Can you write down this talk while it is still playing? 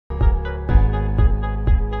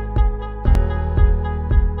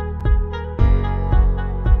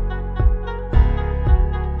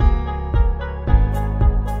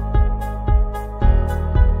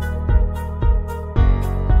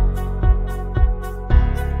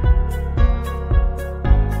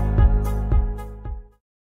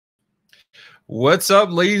What's up,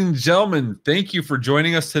 ladies and gentlemen? Thank you for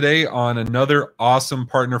joining us today on another awesome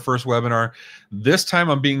Partner First webinar. This time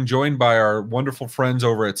I'm being joined by our wonderful friends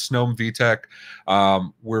over at Snom VTech.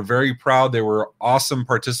 We're very proud. They were awesome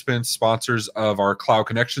participants, sponsors of our Cloud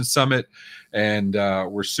Connection Summit, and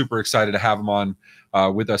we're super excited to have them on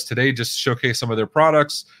with us today, just to showcase some of their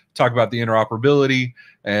products, talk about the interoperability,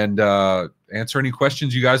 and answer any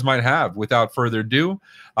questions you guys might have. Without further ado,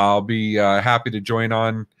 I'll be happy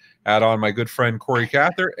to add on my good friend Korey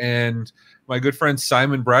Kather and my good friend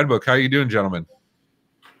Simon Bradbrook. How are you doing, gentlemen?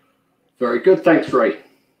 Very good. Thanks, Ray.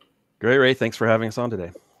 Great, Ray. Thanks for having us on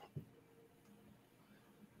today.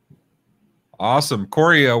 Awesome.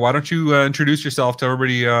 Korey, why don't you introduce yourself, tell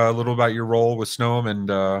everybody a little about your role with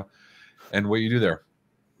Snom and what you do there.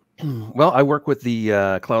 Well, I work with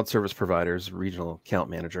the cloud service providers, regional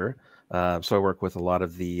account manager. So I work with a lot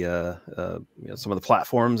of the some of the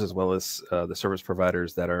platforms as well as the service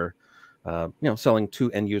providers that are selling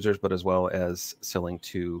to end users, but as well as selling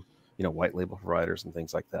to white label providers and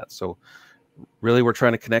things like that. So really, we're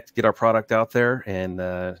trying to connect, get our product out there, and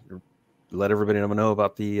let everybody know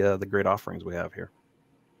about the great offerings we have here.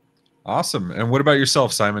 Awesome. And what about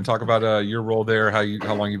yourself, Simon? Talk about your role there.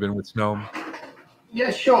 How long you've been with Snom?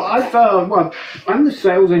 Yeah, sure. Well, I'm the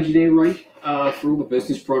sales engineer, Ray, for all the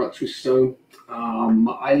business products with Snom.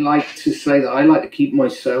 I like to say that I like to keep my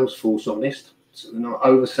sales force honest, so they're not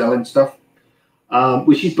overselling stuff,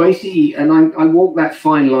 which is basically, and I walk that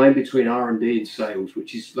fine line between R&D and sales,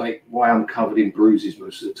 which is like why I'm covered in bruises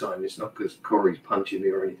most of the time. It's not because Corey's punching me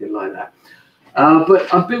or anything like that.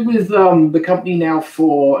 But I've been with the company now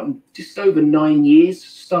for just over 9 years.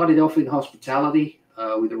 Started off in hospitality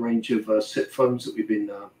with a range of SIP phones that we've been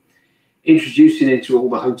introducing into all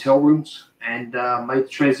the hotel rooms, and made the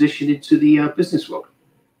transition into the business world.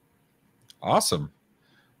 Awesome.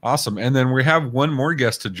 Awesome. And then we have one more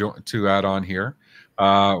guest to add on here.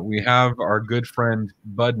 We have our good friend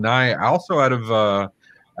Bud Nye, also out of PA.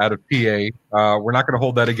 We're not going to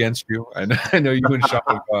hold that against you. I know you and Sean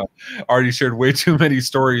have already shared way too many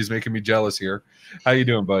stories, making me jealous here. How you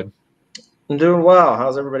doing, Bud? I'm doing well.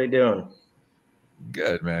 How's everybody doing?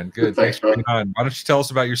 Good, man. Good. Thanks for being on. Why don't you tell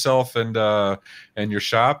us about yourself and your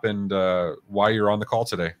shop and why you're on the call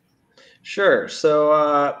today? Sure.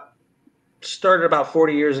 So started about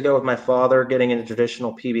 40 years ago with my father getting into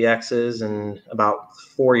traditional PBXs, and about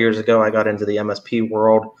 4 years ago I got into the MSP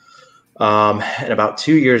world. And about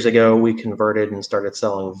 2 years ago we converted and started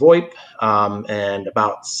selling VoIP. And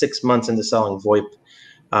about 6 months into selling VoIP,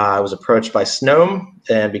 I was approached by Snom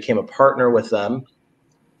and became a partner with them.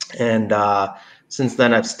 And since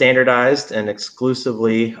then, I've standardized and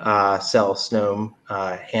exclusively sell Snom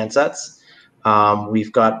handsets.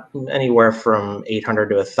 We've got anywhere from 800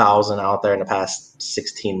 to 1,000 out there in the past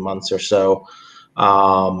 16 months or so.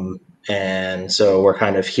 And so we're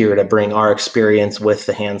kind of here to bring our experience with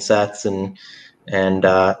the handsets and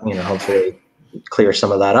hopefully clear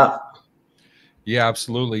some of that up. Yeah,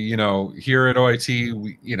 absolutely. Here at OIT,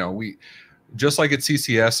 we just like at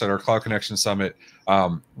CCS at our Cloud Connection Summit,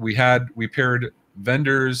 we paired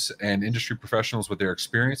vendors and industry professionals with their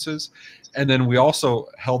experiences, and then we also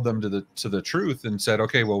held them to the truth and said,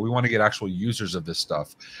 okay, well, we want to get actual users of this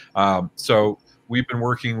stuff. So we've been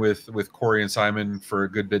working with Korey and Simon for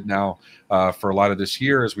a good bit now, for a lot of this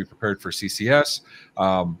year as we prepared for CCS.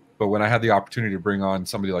 But when I had the opportunity to bring on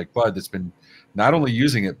somebody like Bud that's been not only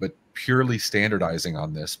using it but purely standardizing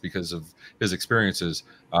on this because of his experiences,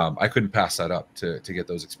 I couldn't pass that up to get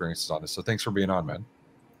those experiences on this. So thanks for being on, man.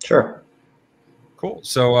 Sure. Cool.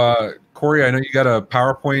 So Korey, I know you got a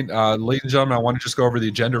PowerPoint. Ladies and gentlemen, I want to just go over the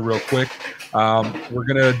agenda real quick. We're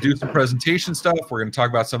going to do some presentation stuff. We're going to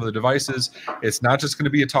talk about some of the devices. It's not just going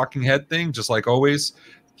to be a talking head thing, just like always.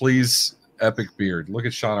 Please, epic beard. Look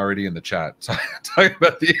at Sean already in the chat talking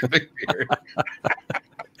about the epic beard.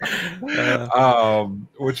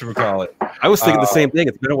 Whatchamacallit? I was thinking the same thing.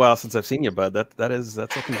 It's been a while since I've seen you, Bud. That's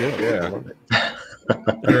looking good. Yeah.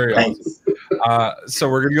 Very awesome. So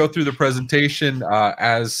we're going to go through the presentation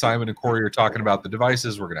as Simon and Korey are talking about the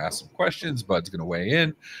devices. We're going to ask some questions. Bud's going to weigh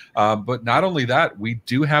in. But not only that, we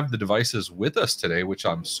do have the devices with us today, which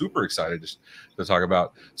I'm super excited to talk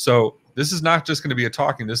about. So this is not just going to be a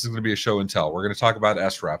talking. This is going to be a show and tell. We're going to talk about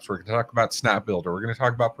SRAPs. We're going to talk about Snap Builder. We're going to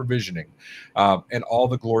talk about provisioning and all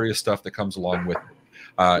the glorious stuff that comes along with it.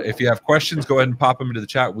 If you have questions, go ahead and pop them into the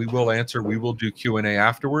chat. We will answer. We will do Q&A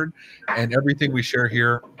afterward. And everything we share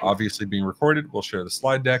here, obviously being recorded, we'll share the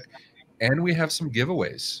slide deck. And we have some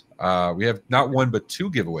giveaways. We have not one, but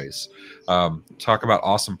two giveaways. Talk about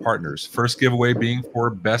awesome partners. First giveaway being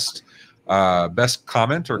for best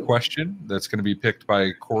comment or question. That's going to be picked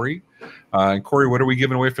by Korey. And Korey, what are we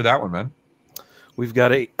giving away for that one, man? We've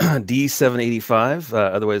got a D785,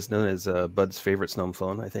 otherwise known as Bud's favorite Snom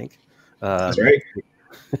phone, I think. That's right.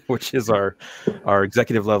 Which is our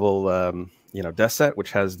executive level, desk set,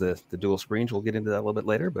 which has the dual screens. We'll get into that a little bit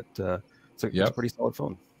later, but it's a pretty solid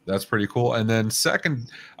phone. That's pretty cool. And then second,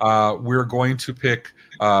 we're going to pick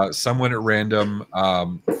someone at random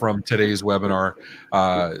from today's webinar.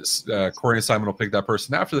 Korey and Simon will pick that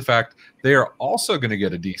person after the fact. They are also going to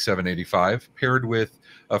get a D785 paired with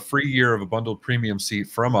a free year of a bundled premium seat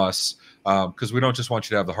from us, because we don't just want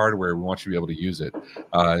you to have the hardware. We want you to be able to use it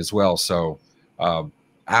as well. So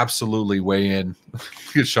absolutely weigh in.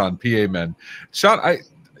 Sean, PA men. Sean,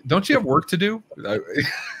 don't you have work to do?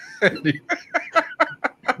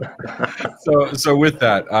 So with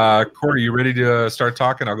that, Korey, you ready to start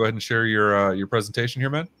talking? I'll go ahead and share your presentation here,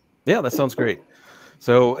 man. Yeah, that sounds great.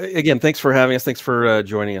 So again, thanks for having us. Thanks for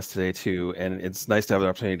joining us today too. And it's nice to have the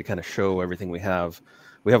opportunity to kind of show everything we have.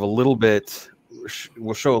 We have a little bit.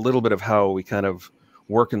 We'll show a little bit of how we kind of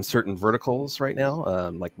work in certain verticals right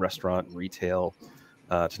now, like restaurant, retail,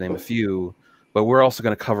 to name a few. But we're also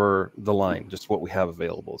going to cover the line, just what we have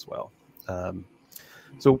available as well.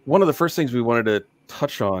 So one of the first things we wanted to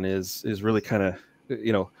touch on is really kind of,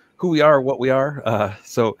 who we are, what we are.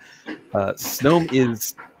 Snom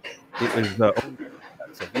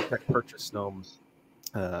so VTech purchased Snom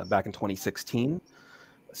back in 2016.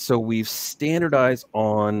 So we've standardized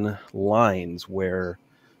on lines where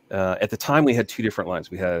at the time we had two different lines.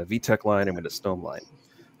 We had a VTech line and we had a Snom line.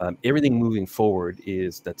 Everything moving forward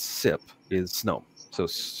is that SIP is Snom. So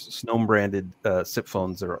Snom branded SIP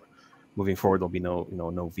phones are moving forward. There'll be no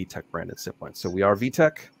VTech branded SIP lines. So we are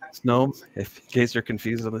VTech, Snom. If in case you're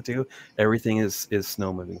confused on the two, everything is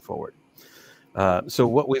Snom moving forward. So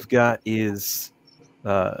what we've got is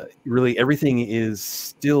really everything is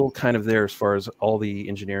still kind of there as far as all the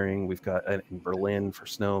engineering. We've got in Berlin for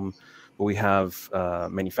Snom, but we have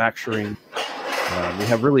manufacturing. We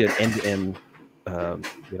have really an end-to-end,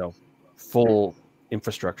 full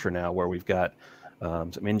infrastructure now where we've got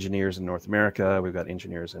some engineers in North America, we've got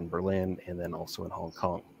engineers in Berlin, and then also in Hong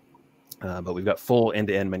Kong. But we've got full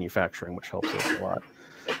end-to-end manufacturing, which helps us a lot.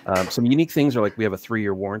 Some unique things are like we have a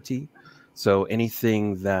 3-year warranty. So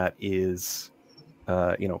anything that is,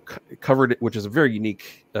 covered, which is a very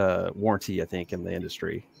unique warranty, I think, in the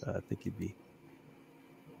industry. I think you'd be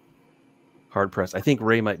hard pressed. I think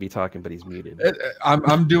Ray might be talking, but he's muted.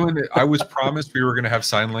 I'm doing it. I was promised we were going to have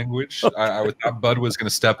sign language. I thought Bud was going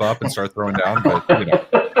to step up and start throwing down, but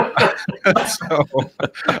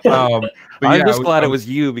I'm just glad it was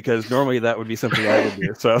you, because normally that would be something I would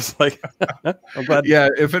do. So I was like, I'm glad. Yeah,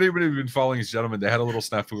 if anybody had been following these gentlemen, they had a little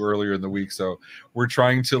snafu earlier in the week. So we're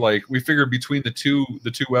trying to we figured between the two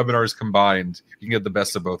webinars combined, you can get the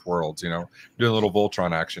best of both worlds. Doing a little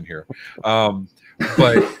Voltron action here,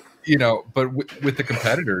 but. But with the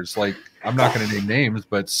competitors, I'm not going to name names,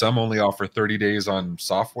 but some only offer 30 days on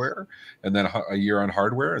software and then a year on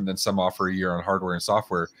hardware, and then some offer a year on hardware and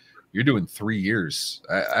software. You're doing 3 years.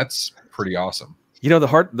 That's pretty awesome. The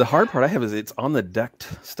hard part I have is it's on the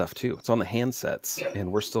DECT stuff too. It's on the handsets,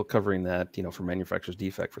 and we're still covering that, for manufacturer's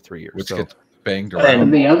defect for 3 years. Which gets banged around.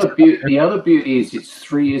 And the other beauty is it's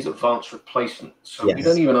 3 years advanced replacement. So you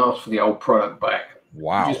don't even ask for the old product back.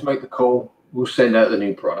 Wow. You just make the call. We'll send out the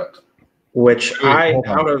new product. Which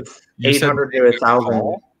out of 800 to 1,000.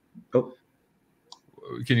 Oh.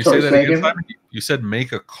 Can you say that again, Simon? You said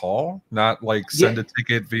make a call, not send a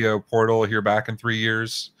ticket via portal, hear back in 3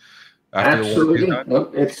 years? Absolutely.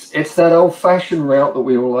 Nope. It's that old-fashioned route that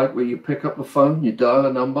we all like, where you pick up the phone, you dial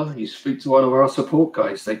a number, you speak to one of our support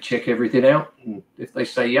guys. They check everything out. And if they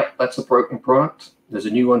say, yep, that's a broken product, there's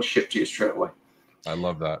a new one shipped to you straight away. I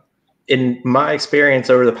love that. In my experience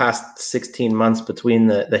over the past 16 months between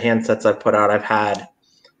the handsets I've put out, I've had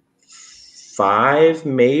 5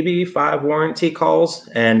 warranty calls.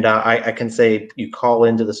 And I can say you call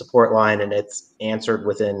into the support line and it's answered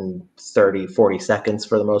within 30, 40 seconds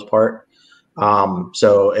for the most part.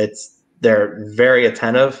 So they're very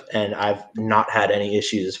attentive, and I've not had any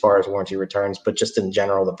issues as far as warranty returns, but just in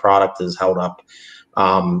general, the product is held up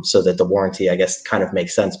so that the warranty, I guess, kind of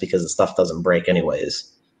makes sense because the stuff doesn't break anyways.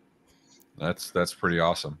 That's pretty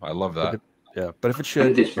awesm. I love that. But if it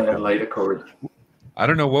should, later, Korey. I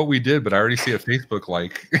don't know what we did, but I already see a Facebook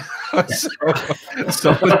like. It's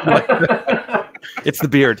the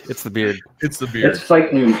beard. It's the beard. It's the beard. It's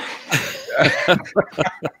fake news.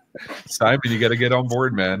 Simon, you got to get on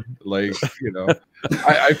board, man.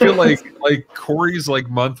 I feel like Korey's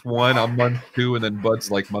month 1, I'm month 2, and then Bud's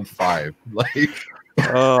month 5.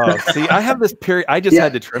 Oh, see, I have this period. I just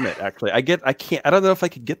had to trim it. Actually, I can't. I don't know if I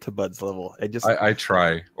could get to Bud's level. I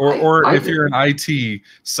try. Or if you're in IT,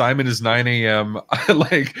 Simon is 9 a.m.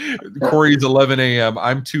 like Korey's 11 a.m.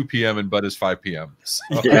 I'm 2 p.m. and Bud is 5 p.m. So.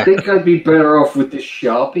 I think I'd be better off with this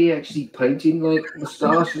Sharpie actually painting like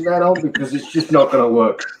moustache and that on, because it's just not going to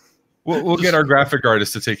work. We'll get our graphic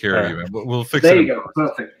artist to take care of you, man. We'll fix it. There you go.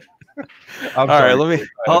 Perfect. All right, let me.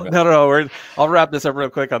 I'll wrap this up real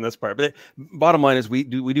quick on this part. But bottom line is, we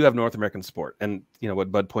do have North American support, and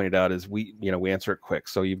what Bud pointed out is we answer it quick.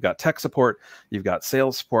 So you've got tech support, you've got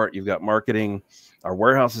sales support, you've got marketing. Our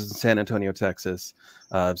warehouse is in San Antonio, Texas.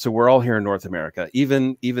 So we're all here in North America.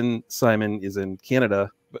 Even Simon is in Canada,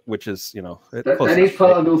 which is that is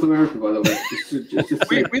part of North America, by the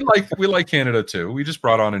way. we like Canada too. We just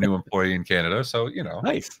brought on a new employee in Canada, so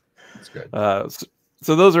nice. It's good.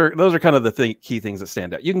 So those are kind of the key things that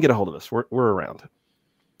stand out. You can get a hold of us. We're around.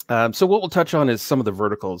 So what we'll touch on is some of the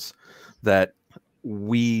verticals that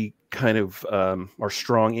we kind of are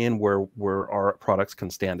strong in, where our products can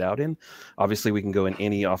stand out in. Obviously, we can go in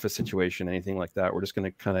any office situation, anything like that. We're just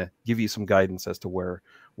going to kind of give you some guidance as to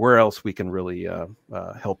where else we can really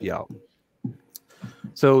help you out.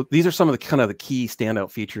 So these are some of the kind of the key standout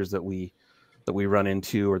features that we run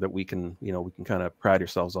into, or that we can kind of pride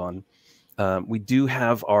ourselves on. We do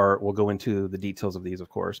have we'll go into the details of these, of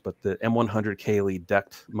course, but the M100 Korey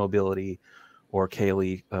DECT mobility or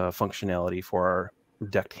Korey functionality for our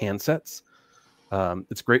DECT handsets.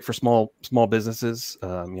 It's great for small businesses.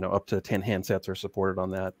 Up to 10 handsets are supported on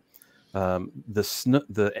that.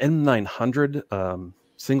 The N900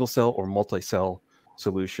 single cell or multi-cell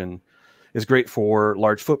solution is great for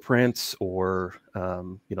large footprints or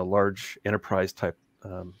large enterprise type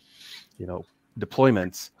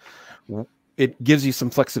deployments. It gives you some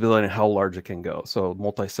flexibility in how large it can go. So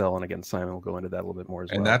multi-cell, and again, Simon will go into that a little bit more as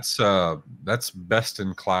well. And that's best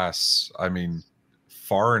in class. I mean,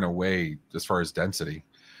 far and away as far as density.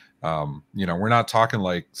 We're not talking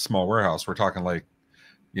like small warehouse. We're talking like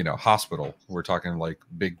hospital. We're talking like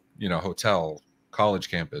big hotel,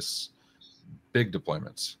 college campus, big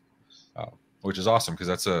deployments, which is awesome because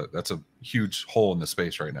that's a huge hole in the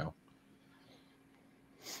space right now.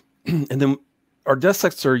 And then our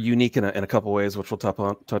desksets are unique in a couple ways, which we'll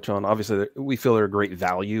touch on. Obviously, we feel they're a great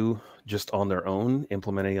value just on their own,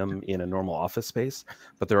 implementing them in a normal office space.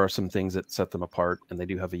 But there are some things that set them apart, and they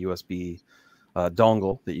do have a USB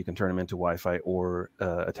dongle that you can turn them into Wi-Fi or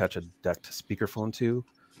attach a DECT speakerphone to.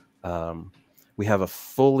 We have a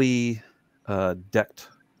fully DECT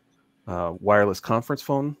wireless conference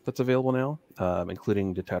phone that's available now,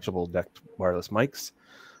 including detachable DECT wireless mics.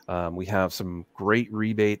 We have some great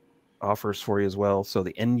rebate offers for you as well, so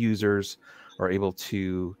the end users are able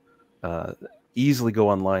to easily go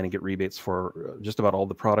online and get rebates for just about all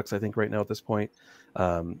the products, I think, right now at this point,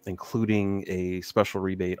 including a special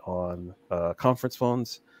rebate on conference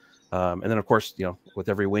phones. And then, of course, with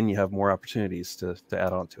every win, you have more opportunities to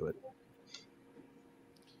add on to it.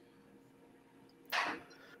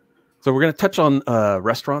 So we're going to touch on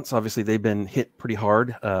restaurants. Obviously, they've been hit pretty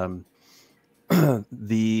hard.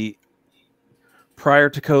 Prior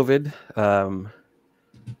to COVID,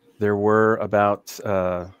 there were about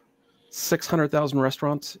 600,000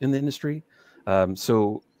 restaurants in the industry.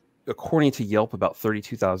 So according to Yelp, about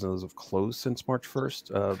 32,000 of those have closed since March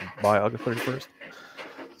 1st, by August 31st.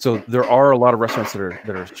 So there are a lot of restaurants that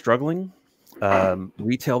are struggling.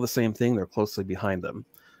 Retail, the same thing. They're closely behind them.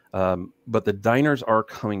 But the diners are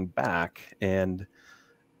coming back. And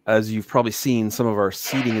as you've probably seen, some of our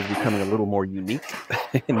seating is becoming a little more unique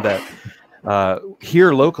in that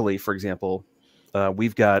here locally, for example,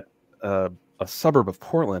 we've got a suburb of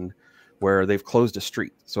Portland where they've closed a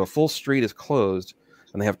street. So a full street is closed,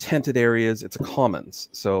 and they have tented areas. It's a commons.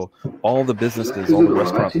 So all the businesses, all the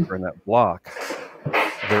restaurants that are in that block,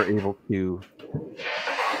 they're able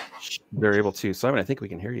to. Simon, I think we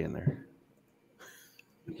can hear you in there.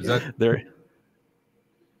 Is that they're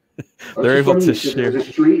able to share? The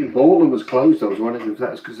street in Portland was closed. I was wondering if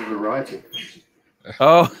that's because of the rioting.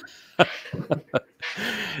 Oh.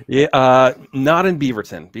 Yeah, not in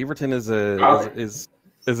Beaverton. Beaverton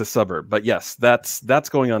is a suburb, but yes, that's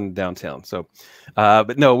going on downtown. So,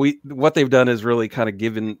 but no, what they've done is really kind of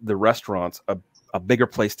given the restaurants a bigger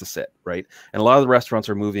place to sit, right? And a lot of the restaurants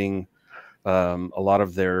are moving. A lot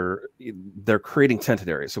of they're creating tented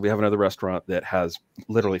areas. So we have another restaurant that has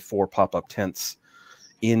literally 4 pop-up tents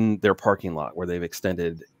in their parking lot where they've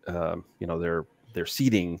extended, their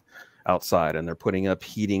seating outside, and they're putting up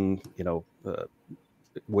heating,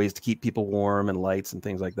 ways to keep people warm and lights and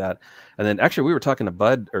things like that. And then actually we were talking to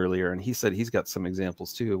Bud earlier, and he said he's got some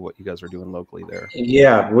examples too of what you guys are doing locally there.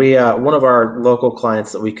 Yeah, we one of our local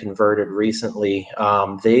clients that we converted recently,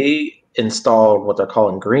 they installed what they're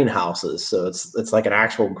calling greenhouses. So it's like an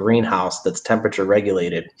actual greenhouse that's temperature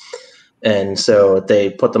regulated. And so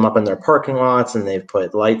they put them up in their parking lots, and they've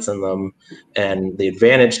put lights in them. And the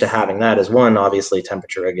advantage to having that is, one, obviously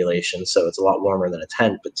temperature regulation. So it's a lot warmer than a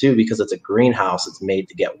tent, but two, because it's a greenhouse, it's made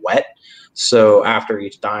to get wet. So after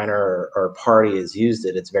each diner or party has used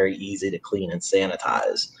it, it's very easy to clean and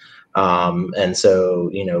sanitize. And so,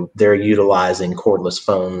 you know, they're utilizing cordless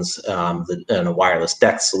phones and a wireless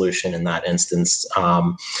DECT solution in that instance.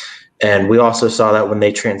 And we also saw that when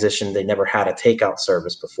they transitioned, they never had a takeout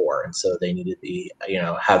service before. And so they needed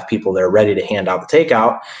to, have people there ready to hand out the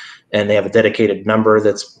takeout. And they have a dedicated number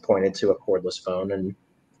that's pointed to a cordless phone. And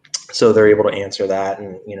so they're able to answer that.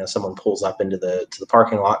 And, someone pulls up into the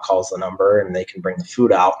parking lot, calls the number, and they can bring the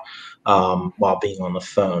food out while being on the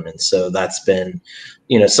phone. And so that's been,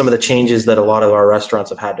 some of the changes that a lot of our restaurants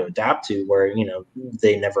have had to adapt to, where,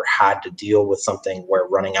 they never had to deal with something where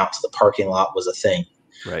running out to the parking lot was a thing.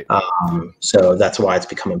 Right. So that's why it's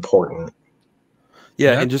become important.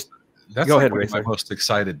 Yeah. And that's go like ahead, one Ray. of my most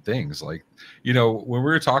excited things. Like, when we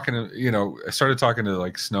were talking to, I started talking to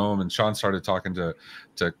like Snom, and Sean started talking to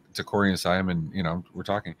Korey and Simon, we're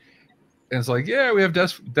talking, and it's like, yeah, we have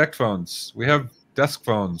DECT phones. We have desk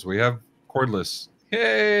phones. We have cordless.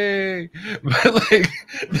 Yay. But like,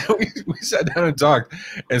 we sat down and talked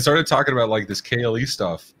and started talking about like this KLE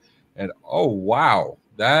stuff, and oh, wow.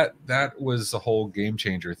 That was a whole game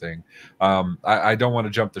changer thing. I don't want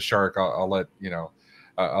to jump the shark. I'll let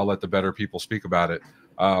I'll let the better people speak about it.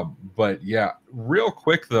 But yeah, real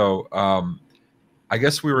quick though, I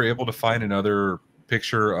guess we were able to find another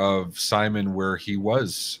picture of Simon where he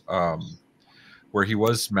was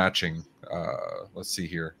matching. Let's see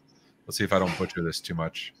here. Let's see if I don't butcher this too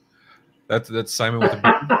much. That's Simon with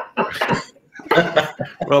a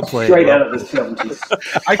well played. Straight out of the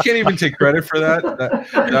 70s. I can't even take credit for that.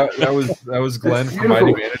 That was Glenn from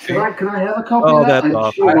Mighty Manatee. Can I have a copy of that? That's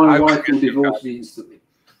I'm sure my wife will divorce me instantly.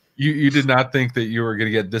 You did not think that you were going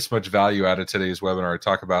to get this much value out of today's webinar.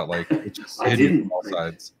 Talk about like it's just hidden on all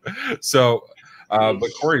sides. So, but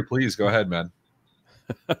Korey, please go ahead, man.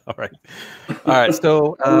 All right.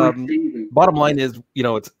 So, bottom line is,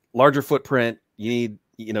 it's larger footprint. You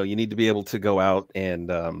need to be able to go out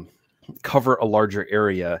and cover a larger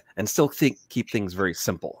area and still keep things very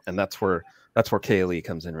simple. And that's where KLE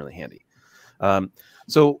comes in really handy.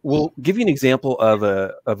 So we'll give you an example of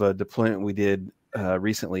a deployment we did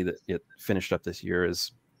recently that it finished up this year.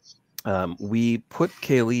 Is we put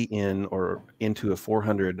KLE into a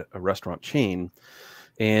 400 restaurant chain,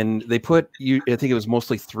 and they put I think it was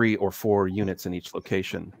mostly 3 or 4 units in each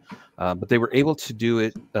location, but they were able to do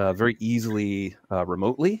it very easily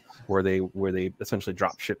remotely, where they essentially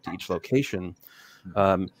drop ship to each location.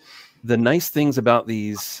 The nice things about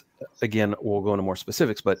these, again, we'll go into more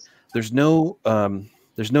specifics, but there's no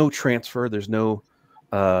transfer, there's no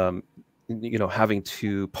having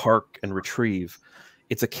to park and retrieve.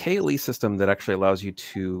 It's a KLE system that actually allows you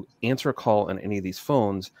to answer a call on any of these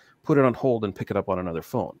phones, put it on hold, and pick it up on another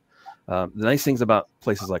phone. The nice things about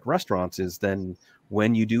places like restaurants is then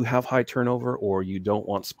when you do have high turnover or you don't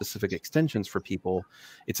want specific extensions for people,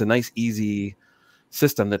 it's a nice, easy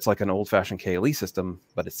system that's like an old-fashioned KLE system,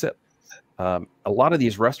 but it's SIP. A lot of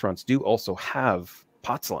these restaurants do also have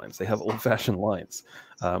POTS lines. They have old-fashioned lines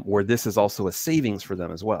where this is also a savings for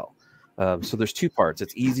them as well. So there's 2 parts.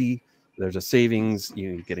 It's easy. There's a savings.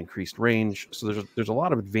 You get increased range. So there's a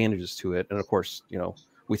lot of advantages to it. And of course,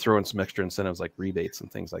 we throw in some extra incentives like rebates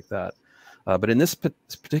and things like that. But in this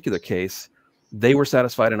particular case, they were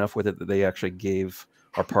satisfied enough with it that they actually gave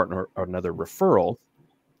our partner another referral,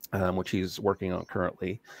 which he's working on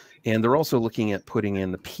currently. And they're also looking at putting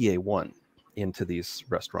in the PA1 into these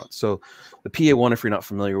restaurants. So the PA1, if you're not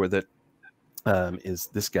familiar with it, is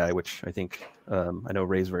this guy, which I think I know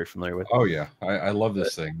Ray's very familiar with. Oh yeah, I love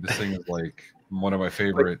this thing. This thing is like one of my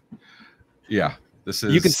favorite. Yeah, this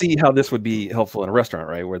is. You can see how this would be helpful in a restaurant,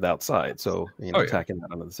 right? Where the outside, so tacking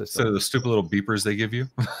that onto the system. So the stupid little beepers they give you.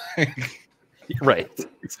 Right.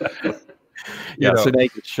 Exactly. Yeah. So now you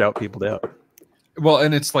can shout people down. Well,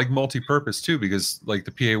 and it's like multi-purpose too, because like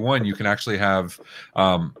the PA1, you can actually have,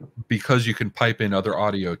 because you can pipe in other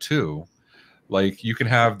audio too. Like you can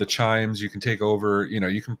have the chimes, you can take over,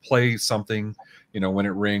 you can play something, when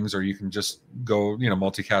it rings, or you can just go,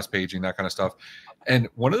 multicast paging, that kind of stuff. And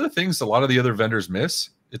one of the things a lot of the other vendors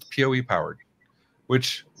miss, it's PoE powered,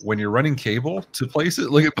 which when you're running cable to places,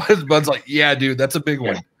 look at Bud's like, yeah, dude, that's a big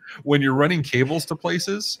one. when you're running cables to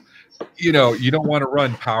places, you know, you don't want to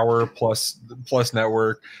run power plus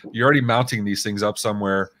network. You're already mounting these things up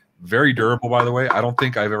somewhere. Very durable, by the way. I don't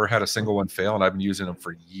think I've ever had a single one fail, and I've been using them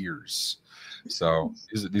for years. So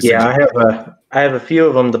these yeah, I have a few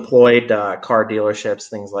of them deployed, car dealerships,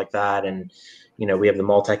 things like that, and you know, we have the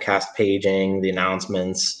multicast paging, the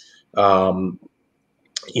announcements,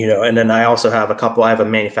 you know, and then I also have a couple. I have a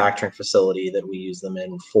manufacturing facility that we use them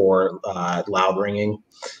in for loud ringing.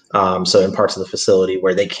 So in parts of the facility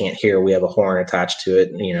where they can't hear, we have a horn attached to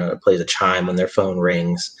it. And, you know, it plays a chime when their phone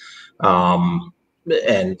rings.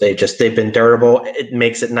 And they've been durable. It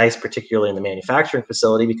makes it nice, particularly in the manufacturing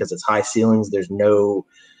facility, because it's high ceilings. There's no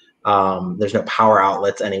power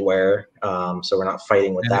outlets anywhere. So we're not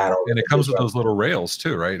fighting with that. And it comes with those little rails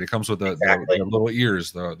too, right? It comes with the little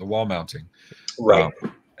ears, the wall mounting. Right.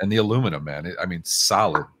 And the aluminum, man. I mean,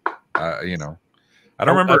 solid. You know, I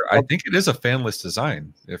don't remember. I think it is a fanless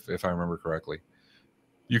design, if I remember correctly.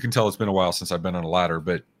 You can tell it's been a while since I've been on a ladder,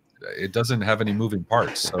 but it doesn't have any moving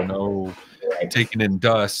parts, so no taking in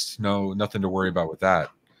dust, nothing to worry about with that.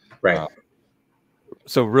 Right.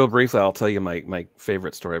 So real briefly, I'll tell you my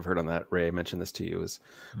favorite story I've heard on that. Ray, I mentioned this to you. Is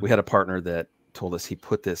we had a partner that told us he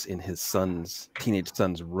put this in his teenage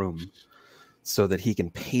son's room, so that he can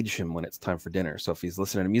page him when it's time for dinner. So if he's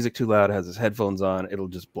listening to music too loud, has his headphones on, it'll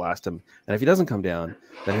just blast him. And if he doesn't come down,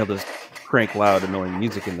 then he'll just crank loud, annoying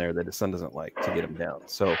music in there that his son doesn't like to get him down.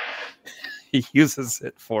 So he uses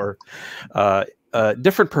it for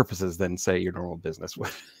different purposes than, say, your normal business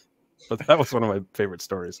would. But that was one of my favorite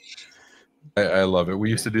stories. I love it.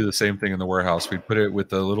 We used to do the same thing in the warehouse. We'd put it with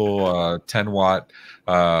the little 10-watt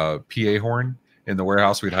PA horn in the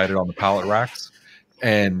warehouse. We'd hide it on the pallet racks.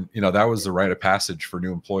 And, you know, that was the rite of passage for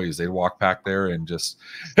new employees. They'd walk back there and just,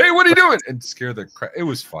 hey, what are you doing? And scare the crap. It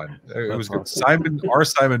was fun. It was good. Our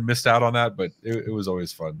Simon missed out on that, but it was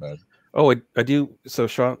always fun, man. Oh, I do. So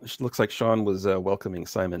Sean, looks like Sean was welcoming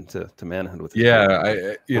Simon to Manhunt with him. Yeah,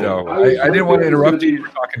 I didn't want to interrupt you. You were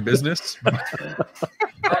talking business.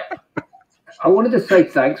 I wanted to say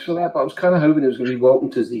thanks for that, but I was kind of hoping it was going to be welcome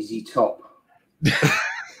to ZZ Top.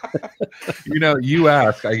 You know, you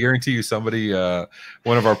ask, I guarantee you somebody,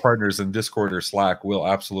 one of our partners in Discord or Slack will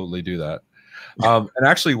absolutely do that. And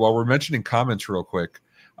actually, while we're mentioning comments real quick,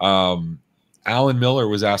 Alan Miller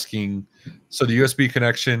was asking, so the USB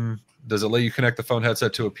connection, does it let you connect the phone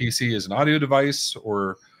headset to a PC as an audio device,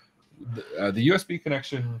 or the USB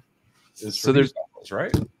connection is for these models,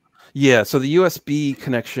 right? Yeah, so the USB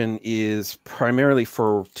connection is primarily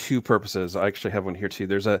for two purposes. I actually have one here too.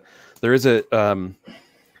 There's a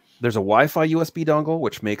Wi-Fi USB dongle,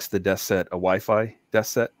 which makes the desk set a Wi-Fi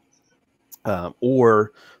desk set,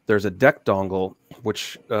 or there's a DECT dongle,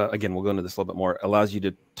 which again, we'll go into this a little bit more, allows you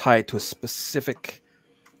to tie it to a specific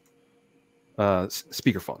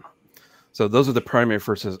speakerphone. So those are the primary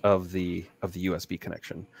purposes of the USB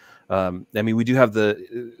connection. I mean, we do have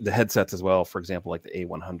the headsets as well. For example, like the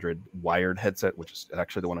A100 wired headset, which is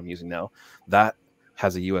actually the one I'm using now. That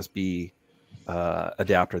has a USB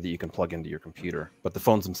adapter that you can plug into your computer, but the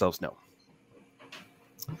phones themselves, no.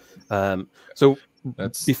 So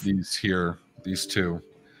that's these two,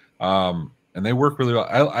 and they work really well.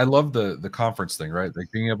 I love the conference thing, right? Like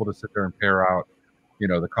being able to sit there and pair out, you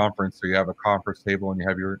know, the conference. So you have a conference table and you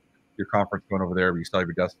have your conference phone over there, but you still have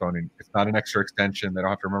your desk phone, and it's not an extra extension. They don't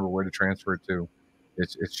have to remember where to transfer it to.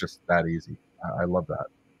 It's just that easy. I love that.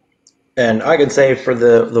 And I can say for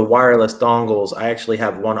the wireless dongles, I actually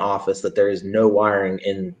have one office that there is no wiring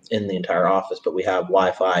in the entire office, but we have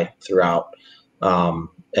Wi-Fi throughout,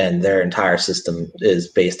 and their entire system is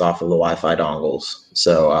based off of the Wi-Fi dongles.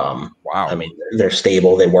 So, wow. I mean, they're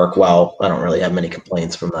stable. They work well. I don't really have many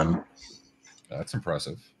complaints from them. That's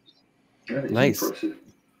impressive. Nice. Impressive.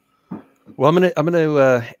 Well, I'm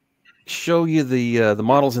gonna show you the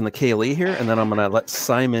models in the KLE here, and then I'm gonna let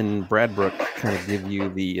Simon Bradbrook kind of give you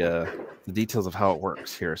the details of how it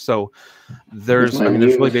works here. So there's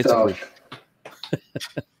really basically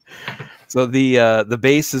so the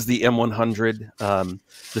base is the M100.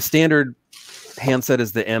 The standard handset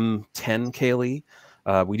is the M10 KLE.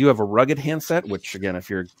 We do have a rugged handset, which again, if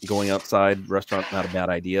you're going outside restaurant, not a bad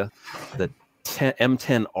idea. The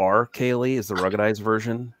M10R KLE is the ruggedized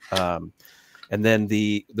version. And then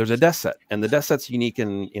there's a desk set, and the desk set's unique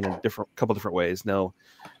in a couple different ways. Now,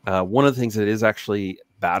 one of the things that is actually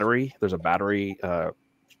battery. There's a battery or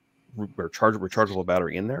rechargeable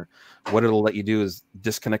battery in there. What it'll let you do is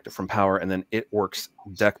disconnect it from power, and then it works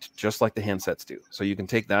DECT just like the handsets do. So you can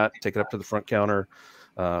take it up to the front counter.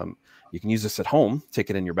 You can use this at home, take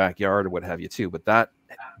it in your backyard or what have you too. But that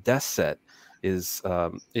desk set is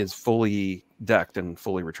fully DECT and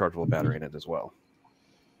fully rechargeable battery in it as well.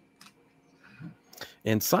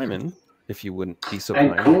 And Simon, if you wouldn't be so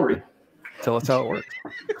and kind, Korey, tell us how it works.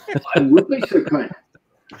 I would be so kind.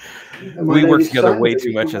 We work together way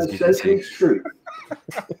too much, as you can see. It's true.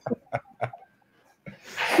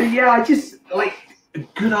 So yeah, I just like,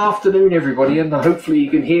 good afternoon, everybody, and hopefully you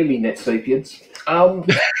can hear me, Net Sapiens. Oh,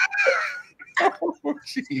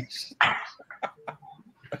 jeez.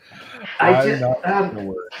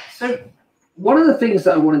 So one of the things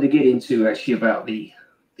that I wanted to get into actually about the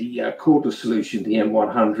cordless solution, the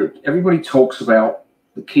M100, everybody talks about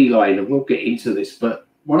the keyline, and we'll get into this, but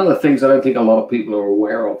one of the things I don't think a lot of people are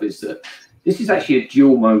aware of is that this is actually a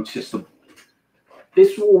dual mode system.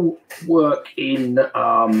 This will work in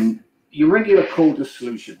your regular cordless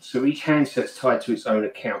solution. So each handset's tied to its own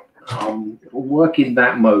account. It will work in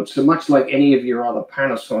that mode. So much like any of your other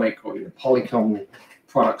Panasonic or your Polycom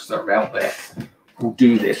products that are out there will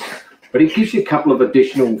do this. But it gives you a couple of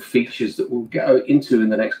additional features that we'll go into in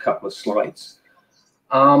the next couple of slides.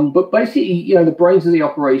 But basically, you know, the brains of the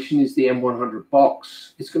operation is the M100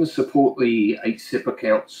 box. It's going to support the 8 SIP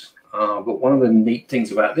accounts. But one of the neat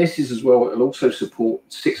things about this is as well, it'll also support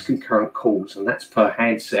 6 concurrent calls, and that's per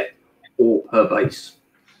handset or per base.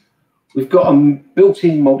 We've got a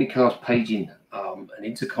built-in multicast paging, an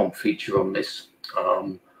intercom feature on this,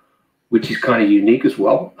 which is kind of unique as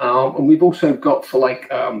well. And we've also got for like,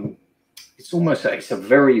 it's a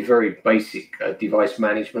very, very basic device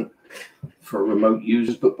management for remote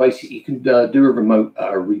users, but basically you can do a remote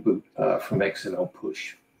reboot from XML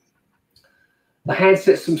push. The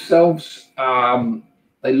handsets themselves,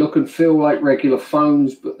 they look and feel like regular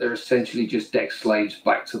phones, but they're essentially just DECT slaves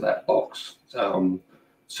back to that box.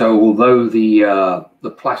 So although the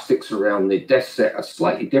plastics around the desk set are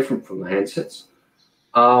slightly different from the handsets,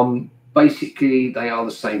 basically they are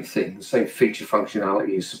the same thing. The same feature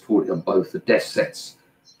functionality is supported on both the desk sets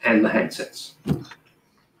and the handsets.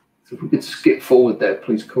 So if we could skip forward there,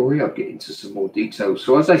 please, Korey, I'll get into some more details.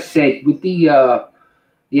 So as I said, with the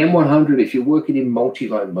M100, if you're working in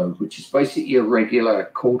multi-line mode, which is basically a regular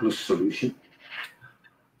cordless solution,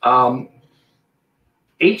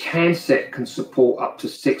 each handset can support up to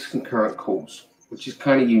 6 concurrent calls, which is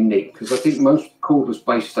kind of unique because I think most cordless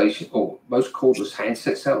base station or most cordless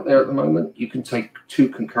handsets out there at the moment, you can take 2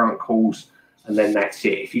 concurrent calls and then that's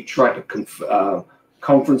it. If you try to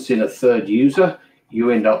conference in a third user,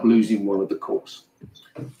 you end up losing one of the calls.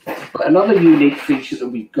 But another unique feature that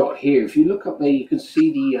we've got here, if you look up there, you can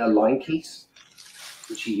see the line keys,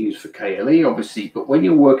 which you use for KLE, obviously. But when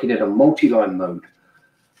you're working in a multi-line mode,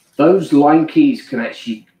 those line keys can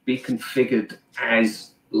actually be configured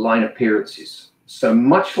as line appearances. So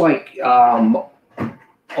much like on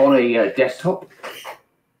a desktop,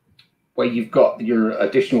 where you've got your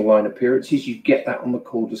additional line appearances, you get that on the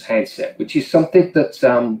cordless handset, which is something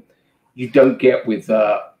that you don't get with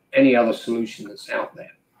any other solution that's out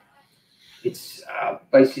there. It's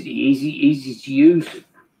basically easy to use.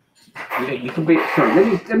 You can be.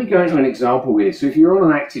 Sorry, let me go into an example here. So if you're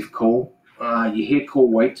on an active call, you hear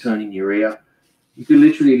call wait tone in your ear. You can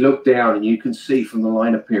literally look down and you can see from the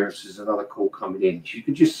line appearances another call coming in. You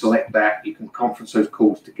can just select that. You can conference those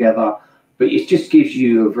calls together, but it just gives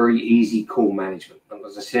you a very easy call management. And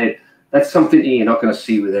as I said, that's something that you're not going to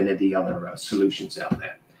see with any of the other solutions out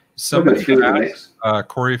there. Somebody had asked,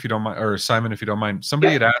 Korey, if you don't mind, or Simon, if you don't mind,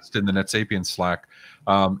 somebody had asked in the NetSapiens Slack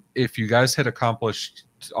if you guys had accomplished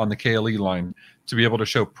on the KLE line to be able to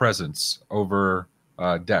show presence over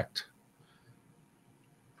DECT.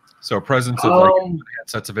 So presence of like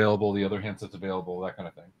handsets available, the other handsets available, that kind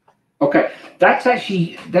of thing. Okay, that's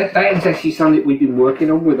actually that is actually something we've been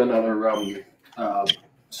working on with another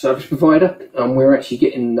service provider. We're actually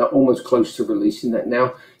getting almost close to releasing that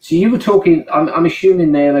now. So you were talking, I'm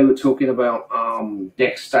assuming there they were talking about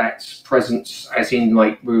DECT stats, presence, as in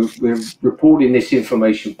like we're reporting this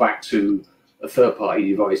information back to a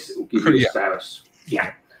third-party device that will give you a status.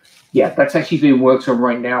 Yeah, that's actually being worked on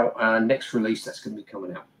right now. Next release, that's going to be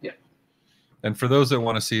coming out. Yeah. And for those that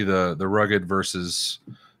want to see the rugged versus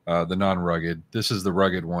the non-rugged, this is the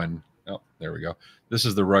rugged one. Oh, there we go. This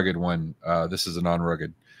is the rugged one. This is a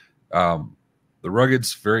non-rugged. The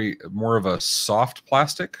rugged's very more of a soft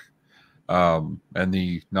plastic, and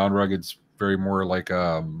the non-rugged's very more like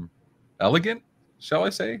elegant, shall I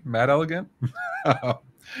say, matte elegant.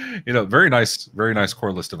 You know, very nice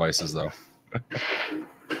cordless devices though.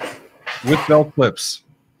 With belt clips,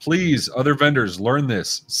 please. Other vendors, learn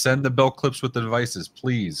this. Send the belt clips with the devices,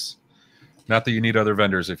 please. Not that you need other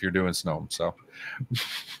vendors if you're doing Snom. So.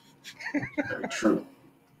 Very true.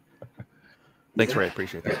 Thanks, Ray.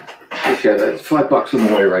 Appreciate that. Appreciate that. It's $5 on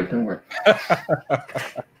the way, Ray. Don't worry.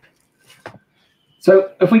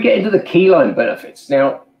 So if we get into the keyline benefits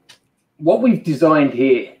now, what we've designed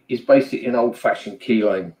here is basically an old-fashioned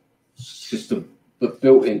keyline system, but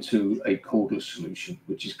built into a cordless solution,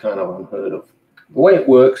 which is kind of unheard of. The way it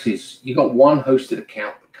works is you've got one hosted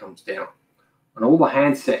account that comes down, and all the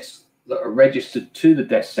handsets that are registered to the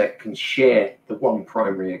desk set can share the one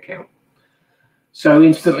primary account. So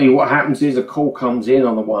instantly what happens is a call comes in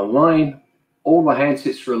on the one line, all the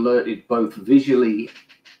handsets are alerted both visually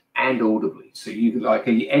and audibly. So you like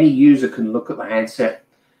any user can look at the handset,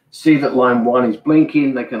 see that line 1 is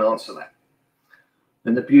blinking, they can answer that.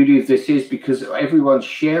 And the beauty of this is because everyone's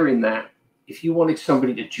sharing that, if you wanted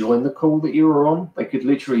somebody to join the call that you were on, they could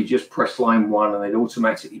literally just press line 1 and they'd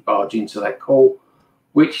automatically barge into that call,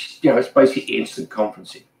 which, you know, it's basically instant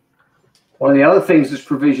conferencing. One of the other things that's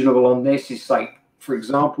provisionable on this is, like, for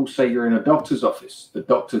example, say you're in a doctor's office. The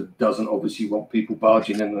doctor doesn't obviously want people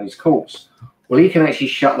barging in on his calls. Well, he can actually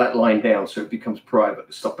shut that line down so it becomes private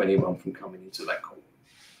to stop anyone from coming into that call.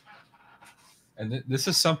 And this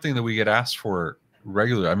is something that we get asked for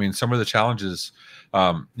regularly. I mean, some of the challenges,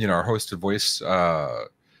 you know, our hosted voice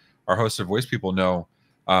people know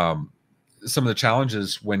some of the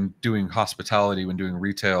challenges when doing hospitality, when doing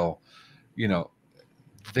retail. You know,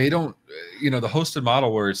 they don't, you know, the hosted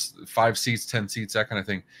model where it's 5 seats, 10 seats, that kind of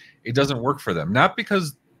thing, it doesn't work for them. Not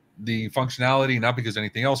because the functionality, not because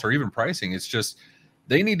anything else, or even pricing. It's just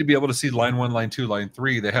they need to be able to see line 1, line 2, line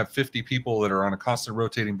 3. They have 50 people that are on a constant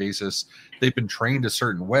rotating basis. They've been trained a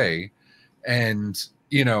certain way, and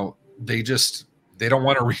you know, they don't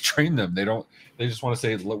want to retrain them. They just want to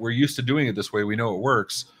say, we're used to doing it this way. We know it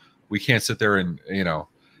works. We can't sit there and, you know,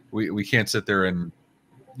 we can't sit there and,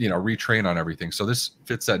 you know, retrain on everything. So this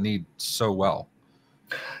fits that need so well.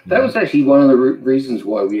 That was actually one of the reasons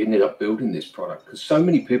why we ended up building this product, because so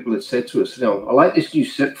many people had said to us, you know, I like this new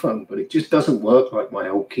SIP phone, but it just doesn't work like my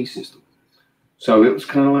old key system. So it was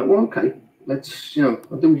kind of like, well, okay, let's, you know,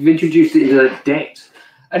 we've introduced it into that DECT.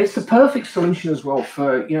 And it's the perfect solution as well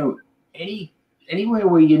for, you know, anywhere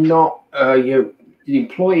where you're not, the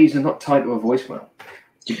employees are not tied to a voicemail.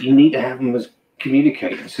 You need to have them as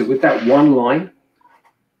communicating. So with that one line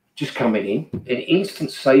just coming in, an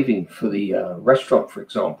instant saving for the restaurant, for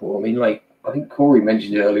example. I mean, like, I think Korey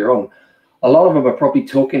mentioned it earlier on, a lot of them are probably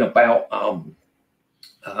talking about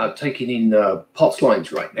taking in POTS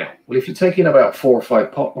lines right now. Well, if you're taking about 4 or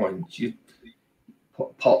 5 POT lines,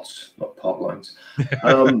 POTS, not pot lines.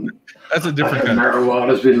 That's a different kind. Marijuana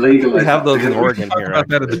has been legal. We have those in Oregon here. About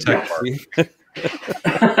that at the tech park.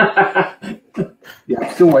 Yeah,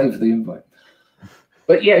 I'm still waiting for the invite.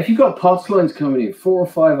 But yeah, if you've got POTS lines coming in, 4 or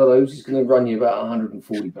 5 of those is going to run you about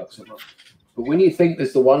 $140 a month. But when you think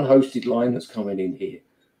there's the one hosted line that's coming in here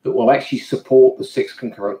that will actually support the 6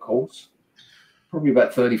 concurrent calls, probably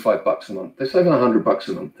about $35 a month. They're saving $100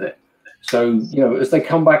 a month there. So, you know, as they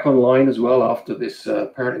come back online as well after this,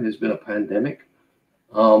 apparently there's been a pandemic,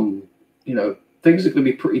 you know, things are going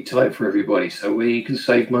to be pretty tight for everybody. So where you can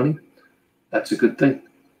save money, that's a good thing.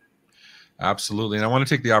 Absolutely. And I want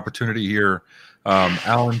to take the opportunity here.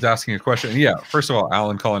 Alan's asking a question. And yeah, first of all,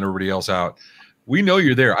 Alan calling everybody else out. We know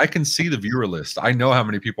you're there. I can see the viewer list. I know how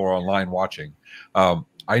many people are online watching.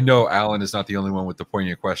 I know Alan is not the only one with the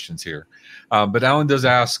poignant questions here. But Alan does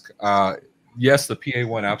ask, yes, the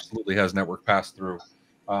PA1 absolutely has network pass-through.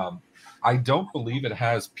 I don't believe it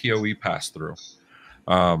has PoE pass-through.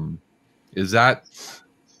 Is that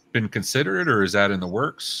been considered, or is that in the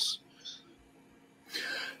works?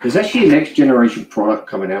 There's actually a next generation product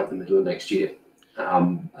coming out in the middle of next year.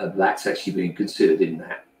 And that's actually being considered in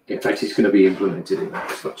that. In fact, it's going to be implemented in that.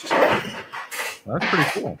 It's not just that. That's pretty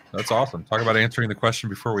cool. That's awesome. Talk about answering the question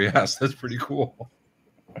before we ask. That's pretty cool.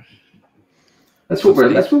 That's what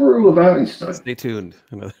we're all about in Snom. Stay tuned.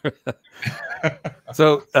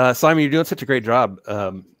 So, Simon, you're doing such a great job.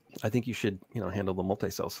 I think you should, you know, handle the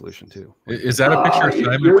multi-cell solution too. Is that a picture of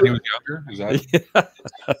Simon when he was younger? Is that? Yeah.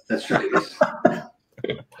 That's right.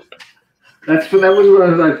 That was when I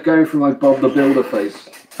was going for my Bob the Builder face.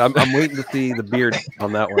 I'm waiting to see the beard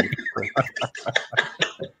on that one.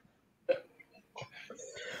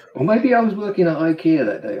 Or maybe I was working at IKEA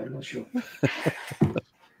that day. I'm not sure.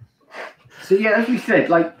 So yeah, as we said,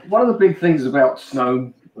 like, one of the big things about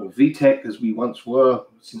Snom, or VTech as we once were,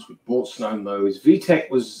 since we bought Snom though, is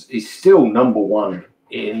VTech is still #1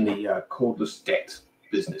 in the cordless DECT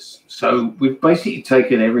business. So we've basically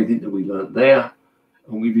taken everything that we learned there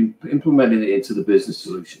and we've implemented it into the business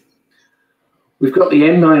solution. We've got the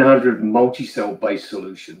M900 multi-cell based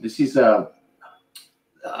solution. This is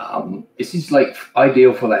like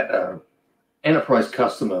ideal for that enterprise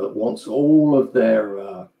customer that wants all of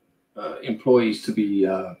their employees to be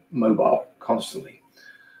mobile constantly.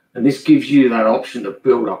 And this gives you that option to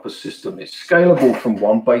build up a system. It's scalable from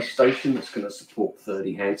one base station that's going to support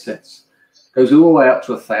 30 handsets. Goes all the way up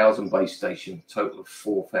to 1,000 base station, total of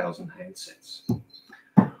 4,000 handsets.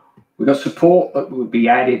 We've got support that would be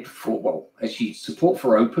added for, well, actually support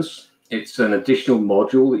for Opus. It's an additional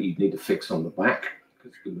module that you'd need to fix on the back,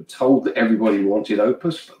 because we were told that everybody wanted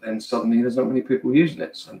Opus, but then suddenly there's not many people using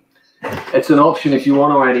it. So it's an option. If you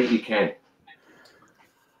want to add it, you can.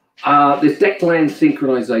 There's DECT LAN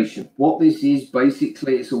synchronization. What this is,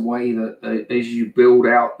 basically, it's a way that as you build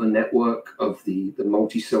out the network of the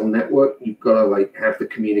multi-cell network, you've got to like have the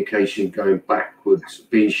communication going backwards,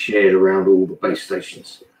 being shared around all the base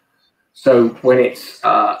stations. So when it's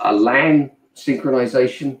a LAN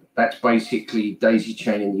synchronization, that's basically daisy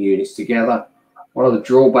chaining the units together. One of the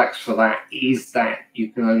drawbacks for that is that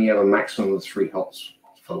you can only have a maximum of 3 hops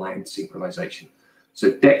for LAN synchronization.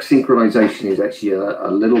 So DECT synchronization is actually a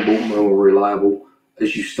little bit more reliable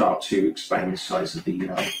as you start to expand the size of the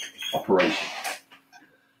operation.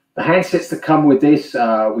 The handsets that come with this,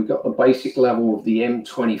 we've got the basic level of the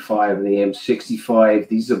M25 and the M65.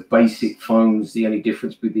 These are basic phones. The only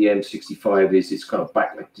difference with the M65 is it's got a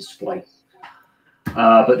backlit display.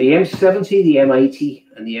 But the M70, the M80,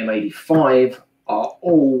 and the M85 are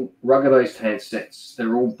all ruggedized handsets.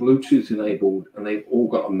 They're all Bluetooth enabled, and they've all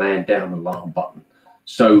got a man-down alarm button.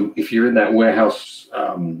 So if you're in that warehouse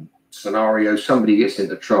scenario, somebody gets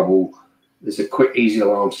into trouble, there's a quick, easy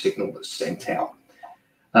alarm signal that's sent out.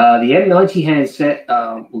 The M90 handset,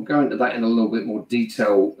 we'll go into that in a little bit more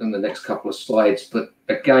detail in the next couple of slides. But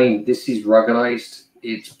again, this is ruggedized.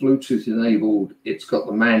 It's Bluetooth enabled. It's got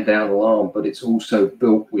the man-down alarm, but it's also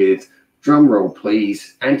built with, drum roll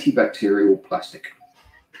please, antibacterial plastic.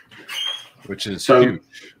 Which is huge.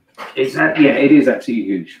 Yeah, it is absolutely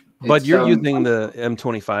huge. But you're using the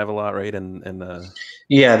M25 a lot, right?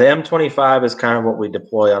 Yeah, the M25 is kind of what we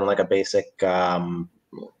deploy on like a basic,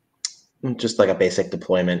 just like a basic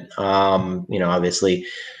deployment. You know, obviously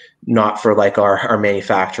not for like our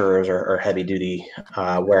manufacturers or heavy duty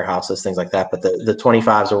warehouses, things like that. But the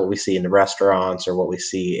 25s are what we see in the restaurants or what we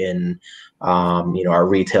see in, you know, our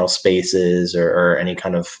retail spaces or any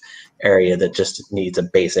kind of area that just needs a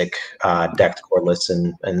basic DECT cordless,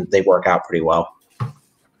 and they work out pretty well.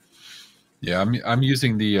 Yeah, I'm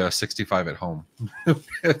using the 65 at home.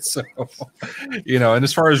 So, you know, and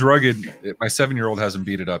as far as rugged, my 7-year-old hasn't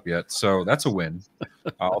beat it up yet, so that's a win.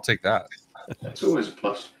 I'll take that. That's always a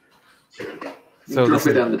plus. So drop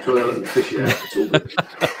it down the toilet and fish it out. It's all good.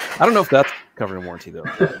 I don't know if that's covered in warranty though.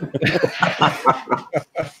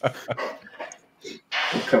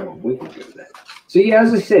 Come on, we can do that. So yeah,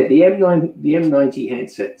 as I said, the M90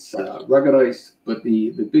 handsets ruggedized, but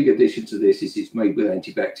the big addition to this is it's made with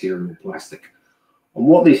antibacterial plastic. And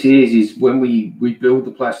what this is when we build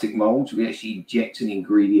the plastic molds, we actually inject an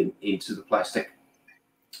ingredient into the plastic.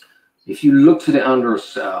 If you looked at it under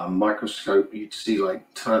a microscope, you'd see like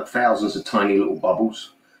thousands of tiny little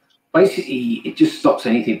bubbles. Basically, it just stops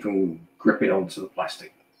anything from gripping onto the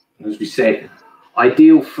plastic. And as we said,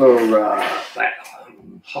 ideal for that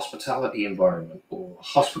hospitality environment or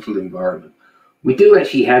hospital environment. We do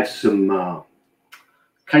actually have some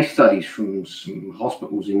case studies from some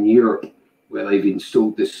hospitals in Europe where they've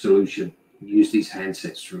installed this solution and used these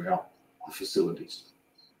handsets throughout the facilities.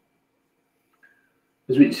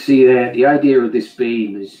 As we can see there, the idea of this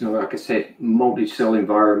being is, you know, like I said, multi-cell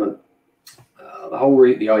environment.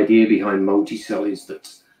 The idea behind multi-cell is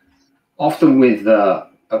that often with,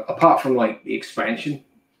 apart from like the expansion,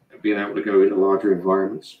 being able to go into larger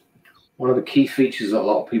environments, one of the key features that a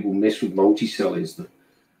lot of people miss with multi-cell is that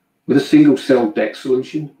with a single cell DECT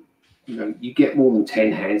solution, you know, you get more than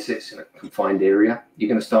 10 handsets in a confined area, you're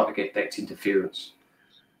going to start to get DECT interference.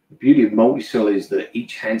 The beauty of multi-cell is that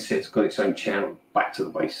each handset's got its own channel back to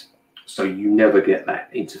the base, so you never get that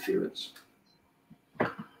interference. A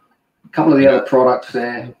couple of the other products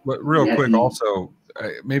there. But real quick, also,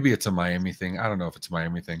 maybe it's a Miami thing. I don't know if it's a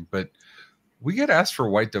Miami thing, but we get asked for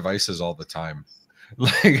white devices all the time.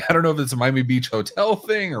 Like, I don't know if it's a Miami Beach hotel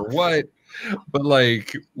thing or what, but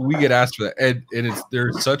like we get asked for that, and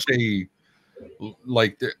there's such a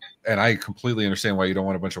like, and I completely understand why you don't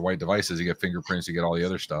want a bunch of white devices. You get fingerprints, you get all the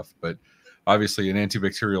other stuff, but obviously an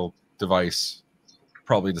antibacterial device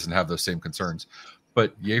probably doesn't have those same concerns.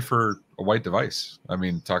 But yay for a white device. I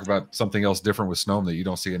mean, talk about something else different with Snom that you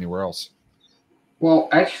don't see anywhere else. Well,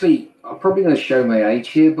 actually, I'm probably going to show my age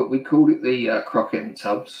here, but we called it the Crockett and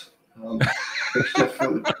Tubbs.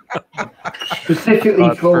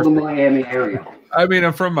 Specifically for the Miami area. I mean,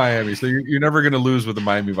 I'm from Miami, so you're never going to lose with the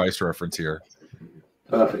Miami Vice reference here.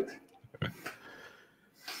 Perfect.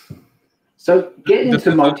 So getting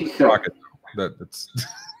into multi-cell. That's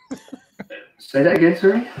Say that again,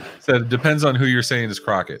 sorry? So it depends on who you're saying is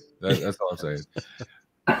Crockett. That's all I'm saying.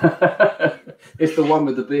 It's the one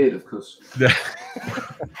with the beard, of course.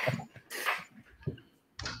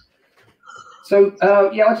 So,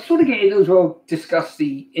 yeah, I just want to get in as well, discuss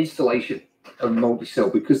the installation of multi-cell,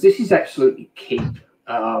 because this is absolutely key.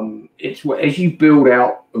 It's what, as you build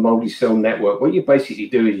out a multi-cell network, what you're basically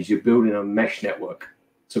doing is you're building a mesh network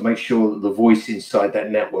to make sure that the voice inside that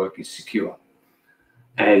network is secure.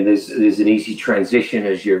 And there's an easy transition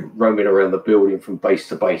as you're roaming around the building from base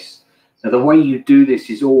to base. Now, the way you do this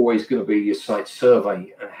is always going to be your site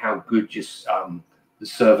survey and how good just the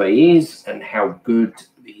survey is and how good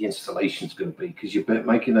the installation is going to be, because you're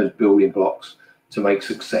making those building blocks to make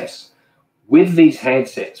success. With these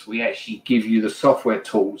handsets, we actually give you the software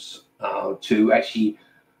tools to actually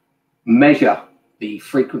measure the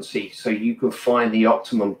frequency so you can find the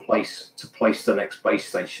optimum place to place the next base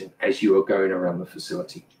station as you are going around the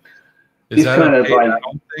facility. Is that a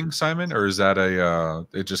add-on thing, Simon, or is that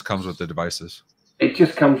it just comes with the devices? It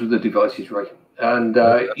just comes with the devices, right? And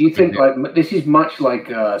you think like this is much like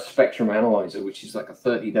a Spectrum Analyzer, which is like a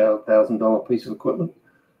 $30,000 piece of equipment.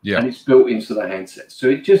 Yeah. And it's built into the handset. So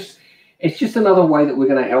it's just another way that we're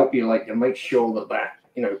going to help you, like, to make sure that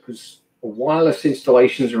you know, because wireless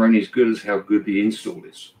installations are only as good as how good the install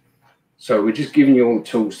is. So we're just giving you all the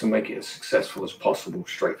tools to make it as successful as possible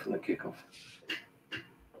straight from the kickoff.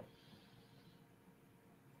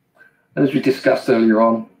 As we discussed earlier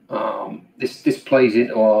on, this plays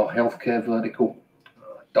into our healthcare vertical,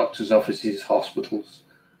 doctors' offices, hospitals,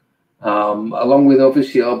 along with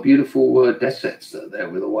obviously our beautiful desk sets that are there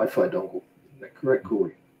with a Wi-Fi dongle. Is that correct,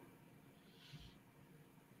 Korey?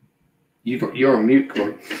 You're on mute,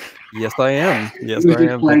 Korey. Yes, I am. Yes, I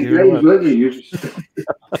am. Thank you very much.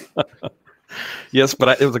 Yes,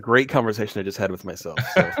 but it was a great conversation I just had with myself.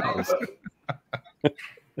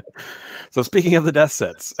 So speaking of the desk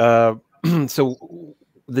sets, so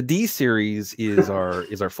the D series is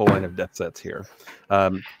our full line of desk sets here.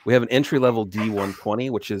 We have an entry level D120,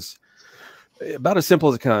 which is about as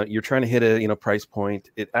simple as you're trying to hit a price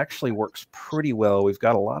point. It actually works pretty well. We've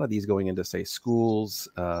got a lot of these going into, say, schools,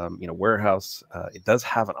 warehouse. It does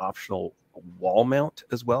have an optional wall mount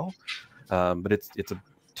as well, but it's a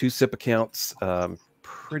 2 SIP accounts,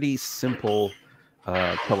 pretty simple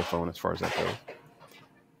telephone as far as that goes.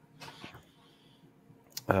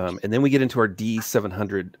 And then we get into our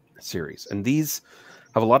D700 series, and these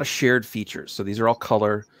have a lot of shared features. So these are all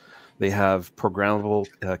color. They have programmable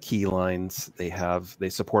key lines. They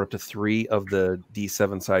support up to 3 of the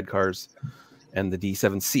D7 sidecars and the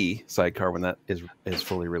D7C sidecar when that is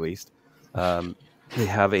fully released. They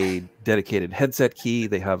have a dedicated headset key.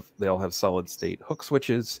 They all have solid state hook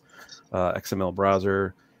switches, XML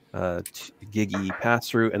browser, GigE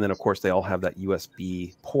pass-through, and then of course they all have that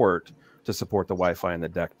USB port to support the Wi-Fi and the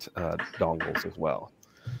DECT dongles as well.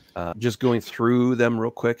 Just going through them real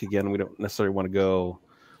quick. Again, we don't necessarily want to go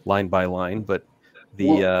line by line, but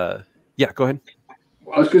yeah, go ahead.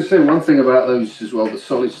 I was going to say one thing about those as well, the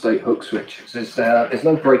solid state hook switch. There's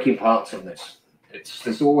no breaking parts on this.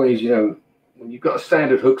 There's always, when you've got a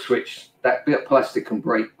standard hook switch, that bit of plastic can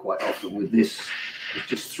break quite often. With this, it's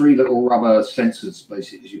just 3 little rubber sensors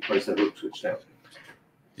basically as you place that hook switch down.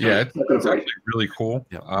 So yeah, it's actually really cool.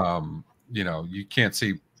 Yeah. You can't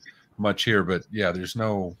see much here, but yeah, there's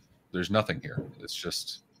nothing here. It's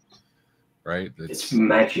just right. It's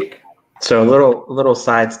magic. So a little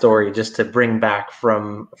side story just to bring back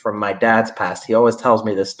from my dad's past. He always tells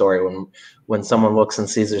me this story when someone looks and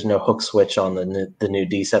sees there's no hook switch on the new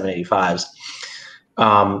D785s.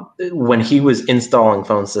 When he was installing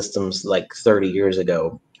phone systems like 30 years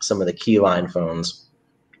ago, some of the keyline phones,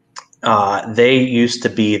 they used to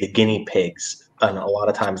be the guinea pigs, and a lot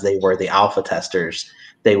of times they were the alpha testers.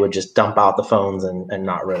 They would just dump out the phones and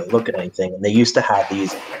not really look at anything. And they used to have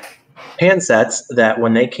these handsets that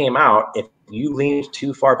when they came out, if you leaned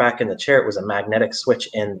too far back in the chair, it was a magnetic switch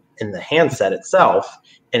in the handset itself.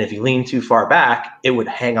 And if you leaned too far back, it would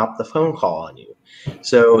hang up the phone call on you.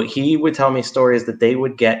 So he would tell me stories that they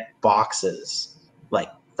would get boxes, like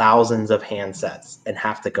thousands of handsets, and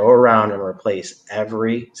have to go around and replace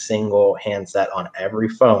every single handset on every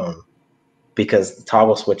phone because the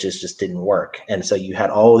toggle switches just didn't work. And so you had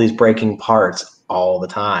all these breaking parts all the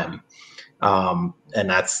time. And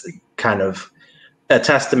that's kind of a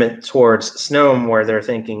testament towards Snom, where they're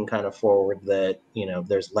thinking kind of forward that,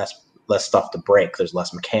 there's less stuff to break. There's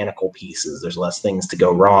less mechanical pieces. There's less things to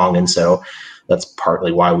go wrong. And so that's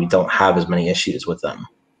partly why we don't have as many issues with them.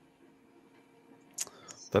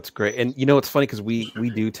 That's great. And you know, it's funny because we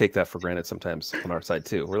do take that for granted sometimes on our side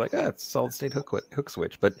too. We're like, it's solid state hook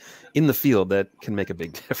switch, but in the field that can make a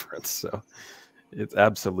big difference. So it's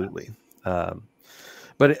absolutely.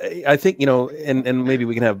 But I think, you know, and maybe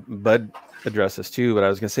we can have Bud address this too, but I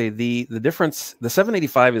was going to say the difference, the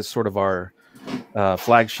 785 is sort of our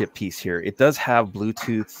flagship piece here. It does have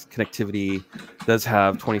Bluetooth connectivity, does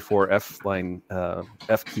have 24 F line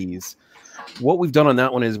F keys. What we've done on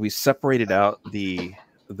that one is we separated out the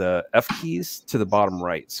F keys to the bottom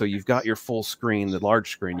right. So you've got your full screen, the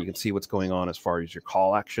large screen. You can see what's going on as far as your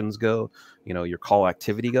call actions go, you know, your call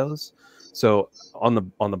activity goes. So on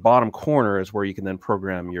the bottom corner is where you can then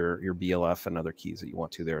program your BLF and other keys that you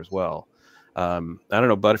want to there as well. I don't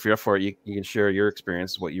know, Bud, if you're up for it, you can share your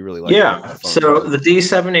experience, what you really like. Yeah. So the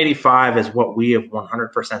D785 is what we have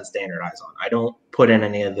 100% standardized on. I don't put in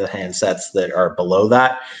any of the handsets that are below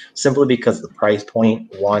that, simply because the price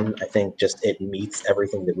point, one, I think just it meets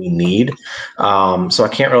everything that we need. So I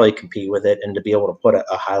can't really compete with it. And to be able to put a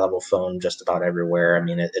high level phone just about everywhere, I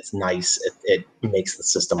mean, it's nice. It makes the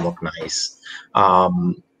system look nice.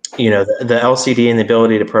 You know, the LCD and the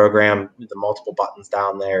ability to program the multiple buttons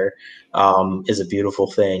down there is a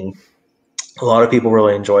beautiful thing. A lot of people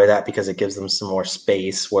really enjoy that because it gives them some more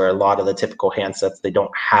space, where a lot of the typical handsets, they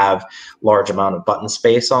don't have large amount of button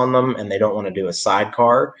space on them, and they don't want to do a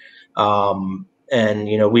sidecar. And,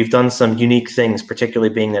 you know, we've done some unique things,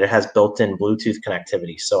 particularly being that it has built-in Bluetooth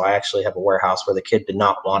connectivity. So I actually have a warehouse where the kid did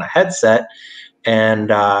not want a headset,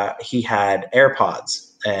 and he had AirPods,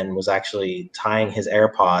 and was actually tying his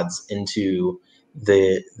AirPods into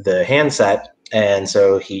the handset. And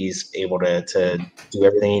so he's able to do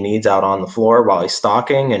everything he needs out on the floor while he's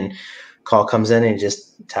stalking, and call comes in and he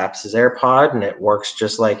just taps his AirPod and it works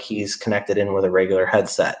just like he's connected in with a regular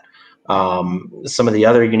headset. Some of the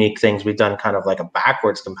other unique things we've done kind of like a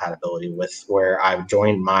backwards compatibility with, where I've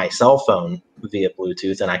joined my cell phone via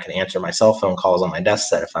Bluetooth and I can answer my cell phone calls on my desk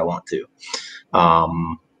set if I want to.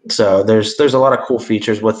 So there's a lot of cool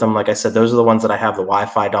features with them. Like I said, those are the ones that I have the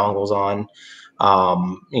Wi-Fi dongles on.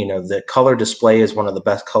 You know, the color display is one of the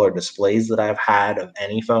best color displays that I've had of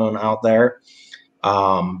any phone out there.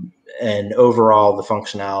 And overall, the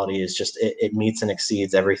functionality is just, it meets and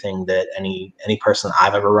exceeds everything that any person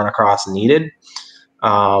I've ever run across needed.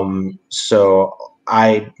 So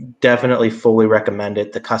I definitely fully recommend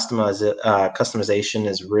it. The customization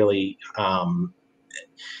is really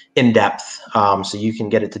in depth, so you can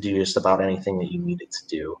get it to do just about anything that you need it to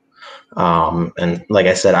do. And like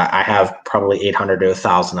I said, I have probably 800 to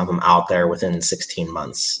 1,000 of them out there within 16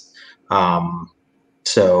 months.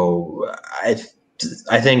 So I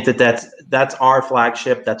think that's our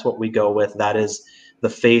flagship. That's what we go with. That is the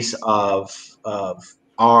face of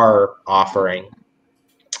our offering,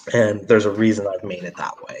 and there's a reason I've made it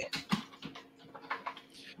that way.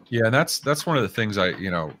 Yeah, and that's one of the things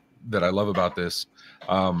that I love about this.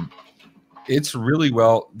 It's really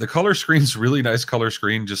the color screen's really nice color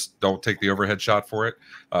screen. Just don't take the overhead shot for it.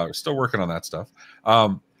 We're still working on that stuff.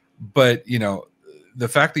 But you know, the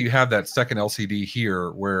fact that you have that second LCD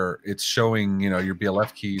here where it's showing, you know, your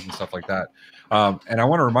BLF keys and stuff like that. And I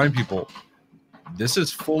want to remind people, this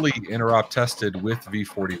is fully interop tested with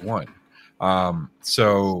V41.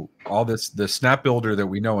 So all the snap builder that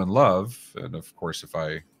we know and love, and of course, if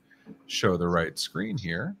I show the right screen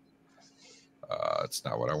here, it's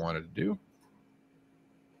not what I wanted to do.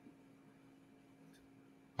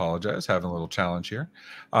 Apologize, having a little challenge here.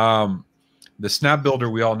 The snap builder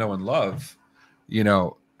we all know and love, you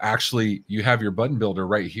know, actually you have your button builder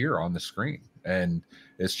right here on the screen, and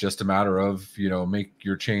it's just a matter of, you know, make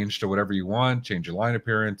your change to whatever you want, change your line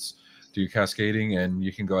appearance, do your cascading, and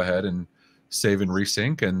you can go ahead and save and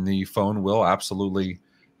resync, and the phone will absolutely,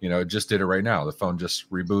 you know, it just did it right now. The phone just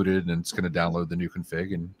rebooted and it's going to download the new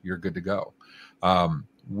config and you're good to go.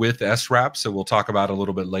 With SRAPs, so we'll talk about a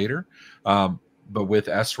little bit later, but with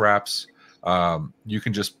SRAPs, you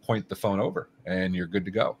can just point the phone over and you're good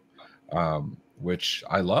to go, which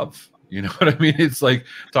I love. You know what I mean? It's like,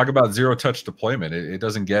 talk about zero touch deployment. It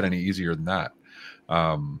doesn't get any easier than that.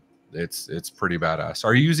 It's pretty badass.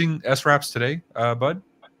 Are you using SRAPs today, Bud?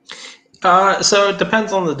 So it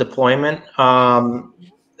depends on the deployment.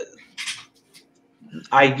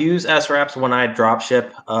 I use SRAPs when I drop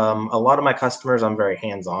ship. A lot of my customers I'm very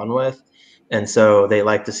hands-on with, and so they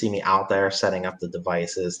like to see me out there setting up the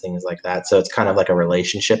devices, things like that. So it's kind of like a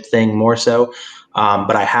relationship thing more so.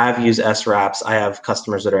 But I have used SRAPs. I have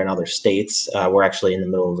customers that are in other states. We're actually in the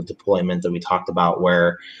middle of the deployment that we talked about,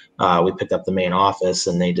 where we picked up the main office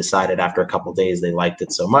and they decided after a couple of days they liked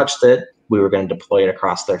it so much that we were going to deploy it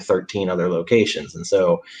across their 13 other locations. And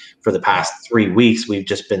so for the past 3 weeks, we've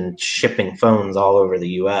just been shipping phones all over the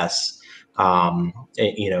US, and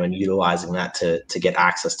utilizing that to get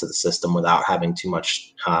access to the system without having too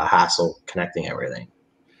much hassle connecting everything.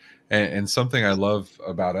 And something I love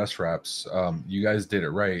about SRAPs, you guys did it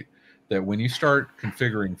right, that when you start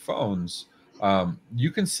configuring phones,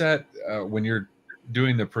 you can set, when you're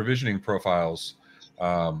doing the provisioning profiles,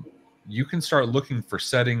 you can start looking for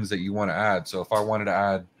settings that you want to add. So if I wanted to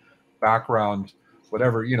add background,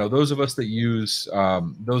 whatever, those of us that use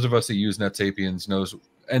NetSapiens knows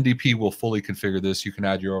NDP will fully configure this. You can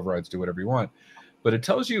add your overrides, do whatever you want, but it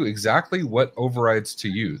tells you exactly what overrides to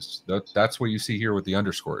use. That's what you see here with the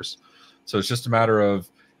underscores. So it's just a matter of,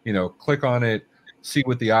 click on it, see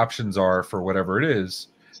what the options are for whatever it is,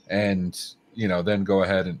 and then go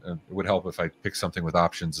ahead, and it would help if I pick something with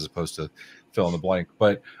options as opposed to fill in the blank.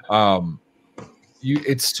 But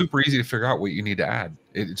it's super easy to figure out what you need to add.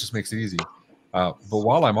 It just makes it easy. But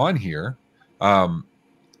while I'm on here,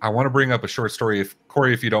 I want to bring up a short story.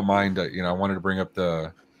 Korey, if you don't mind, I wanted to bring up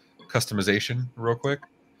the customization real quick.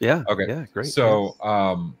 Yeah. Okay. Yeah. Great. So,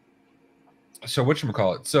 so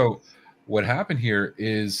whatchamacallit? So what happened here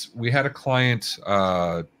is we had a client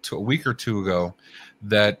a week or two ago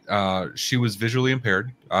that she was visually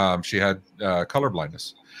impaired. She had color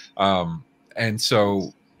blindness. And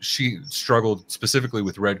so she struggled specifically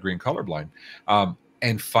with red-green colorblind.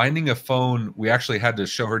 And finding a phone, we actually had to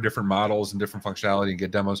show her different models and different functionality and get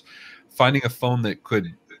demos. Finding a phone that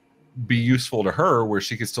could be useful to her where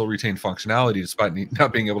she could still retain functionality despite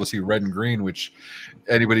not being able to see red and green, which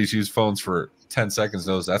anybody who's used phones for 10 seconds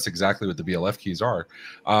knows that's exactly what the BLF keys are.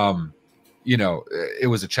 It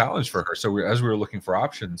was a challenge for her. So as we were looking for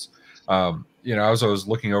options, as I was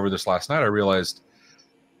looking over this last night, I realized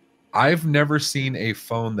I've never seen a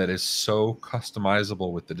phone that is so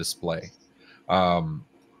customizable with the display.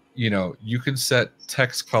 You can set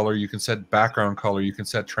text color, you can set background color, you can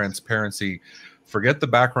set transparency. Forget the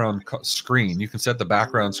background screen. You can set the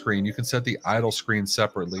background screen. You can set the idle screen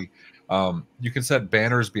separately. You can set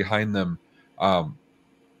banners behind them.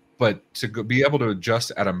 But to be able to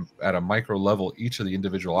adjust at a micro level each of the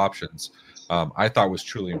individual options, I thought was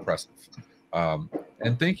truly impressive.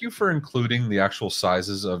 And thank you for including the actual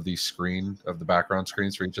sizes of the background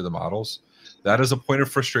screens for each of the models. That is a point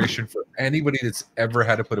of frustration for anybody that's ever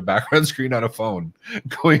had to put a background screen on a phone,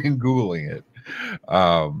 going and Googling it.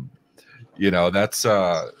 That's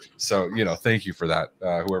so, thank you for that.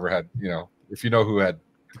 Whoever had, if who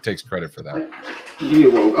takes credit for that. You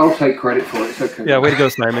will. I'll take credit for it. It's okay. Yeah, way to go,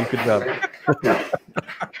 Simon. Good job. Yeah.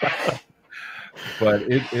 But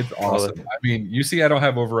it's awesome. I mean, you see, I don't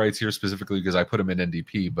have overrides here specifically because I put them in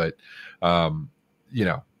NDP, but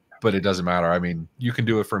but it doesn't matter. I mean, you can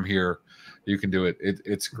do it from here. You can do it.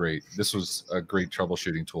 It's great. This was a great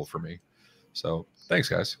troubleshooting tool for me. So thanks,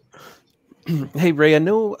 guys. Hey, Ray, I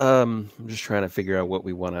know I'm just trying to figure out what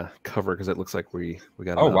we want to cover because it looks like we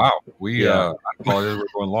got. Oh, wow. I apologize. We're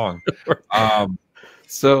going long.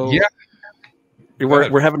 So yeah,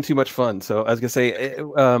 we're having too much fun. So I was gonna say,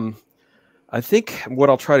 I think what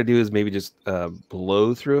I'll try to do is maybe just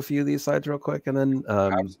blow through a few of these slides real quick, and then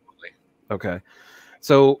absolutely. Okay.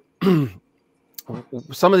 So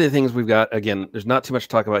some of the things we've got, again, there's not too much to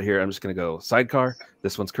talk about here. I'm just going to go sidecar.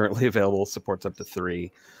 This one's currently available, supports up to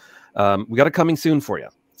 3. We got it coming soon for you.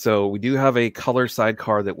 So we do have a color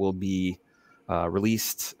sidecar that will be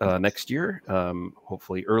released next year,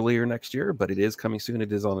 hopefully earlier next year, but it is coming soon.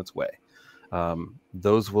 It is on its way.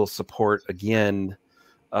 Those will support, again,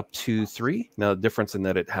 up to 3. Now, the difference in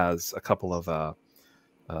that it has a couple of,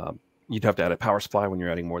 you'd have to add a power supply when you're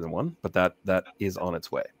adding more than one, but that is on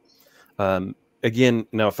its way. Again,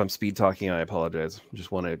 now if I'm speed talking, I apologize.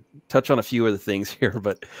 Just want to touch on a few of the things here,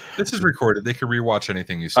 but this is recorded. They can rewatch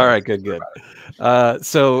anything you say. All right, good.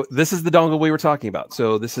 So this is the dongle we were talking about.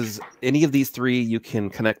 So this is any of these 3 you can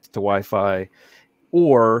connect to Wi-Fi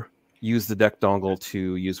or use the DECT dongle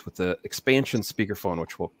to use with the expansion speakerphone,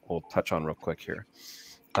 which we'll touch on real quick here.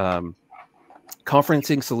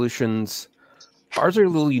 Conferencing solutions. Ours are a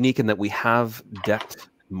little unique in that we have DECT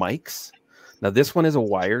mics. Now this one is a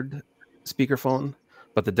wired speakerphone,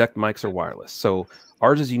 but the DECT mics are wireless. So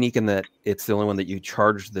ours is unique in that it's the only one that you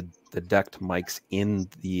charge the DECT mics in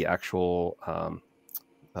the actual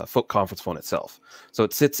conference phone itself. So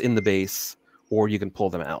it sits in the base, or you can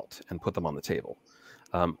pull them out and put them on the table.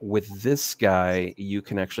 With this guy, you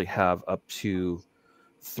can actually have up to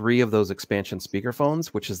 3 of those expansion speakerphones,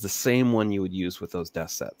 which is the same one you would use with those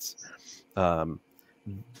desk sets.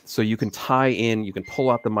 So you can tie in, you can pull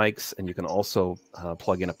out the mics, and you can also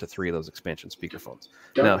plug in up to 3 of those expansion speakerphones.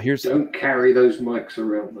 Don't carry those mics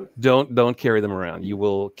around though. Don't carry them around. You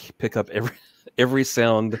will pick up every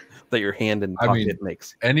sound that your hand and pocket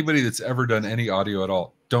makes. Anybody that's ever done any audio at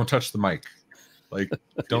all, don't touch the mic. Like,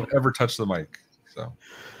 don't ever touch the mic. So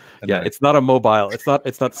yeah, it's not a mobile. It's not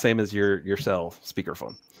the same as your cell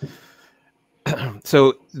speakerphone.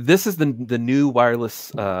 So this is the new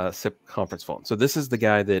wireless SIP conference phone. So this is the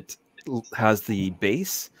guy that has the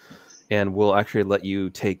base, and will actually let you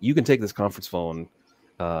take. You can take this conference phone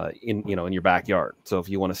in your backyard. So if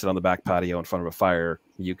you want to sit on the back patio in front of a fire,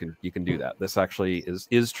 you can do that. This actually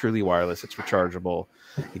is truly wireless. It's rechargeable.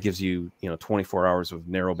 It gives you 24 hours of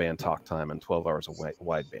narrowband talk time and 12 hours of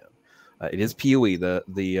wideband. It is PoE.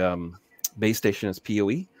 The base station is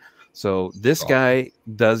PoE. So this guy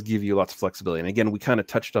does give you lots of flexibility. And again, we kind of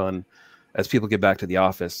touched on, as people get back to the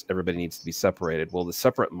office, everybody needs to be separated. Well, the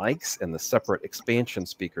separate mics and the separate expansion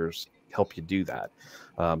speakers help you do that.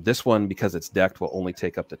 This one, because it's DECT, will only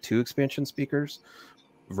take up to 2 expansion speakers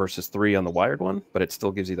versus 3 on the wired one, but it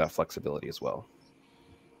still gives you that flexibility as well.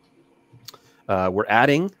 We're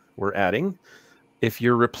adding, if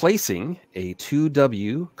you're replacing a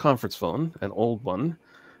 2W conference phone, an old one,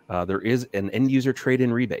 there is an end user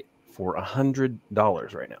trade-in rebate for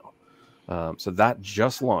 $100 right now. So that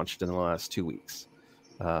just launched in the last 2 weeks.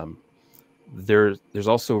 There's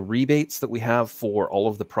also rebates that we have for all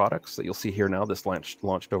of the products that you'll see here now. This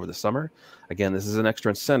launched over the summer. Again, this is an extra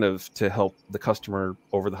incentive to help the customer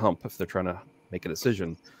over the hump if they're trying to make a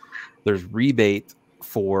decision. There's rebate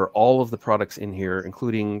for all of the products in here,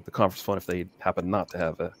 including the conference phone if they happen not to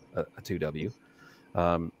have a 2W.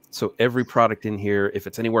 So every product in here, if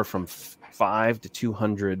it's anywhere from 5 to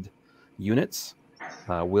 200 units,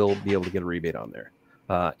 we'll be able to get a rebate on there.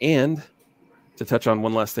 And to touch on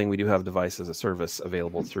one last thing, we do have device as a service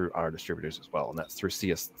available through our distributors as well, and that's through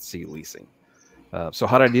CSC leasing. So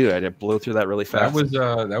how did I do? I did blow through that really fast.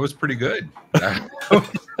 That was pretty good.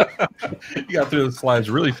 You got through the slides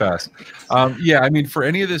really fast. Yeah, I mean, for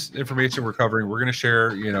any of this information we're covering, we're going to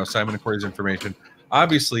share, Simon and Korey's information.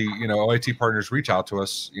 Obviously, OIT partners reach out to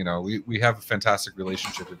us. We have a fantastic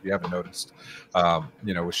relationship, if you haven't noticed,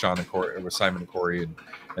 with Sean and Korey, with Simon and Korey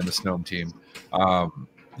and the Snom team.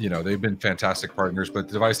 They've been fantastic partners, but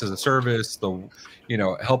the device as a service,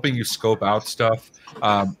 helping you scope out stuff.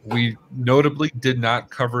 We notably did not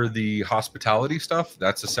cover the hospitality stuff.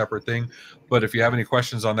 That's a separate thing. But if you have any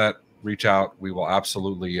questions on that, reach out. We will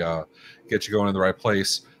absolutely get you going in the right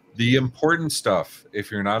place. The important stuff, if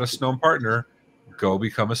you're not a Snom partner, go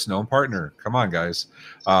become a Snom partner. Come on, guys.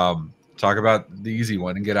 Talk about the easy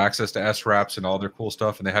one and get access to SRAPs and all their cool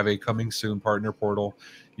stuff. And they have a coming soon partner portal.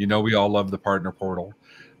 We all love the partner portal.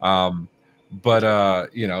 But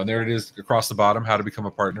and there it is across the bottom, how to become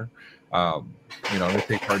a partner. They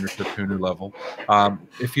take partnership to a new level.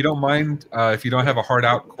 If you don't mind, if you don't have a hard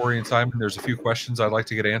out, Korey and Simon, there's a few questions I'd like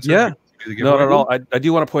to get answered. Yeah, no, not at all. I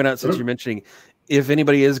do want to point out, since you're mentioning, if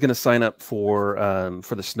anybody is going to sign up for the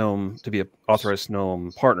Snom to be an authorized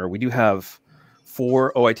Snom partner, we do have,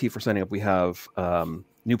 for OIT for signing up, we have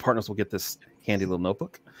new partners will get this handy little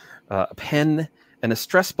notebook, a pen, and a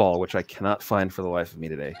stress ball, which I cannot find for the life of me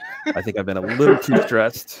today. I think I've been a little too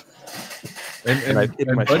stressed. And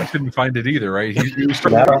Bud couldn't find it either, right? He was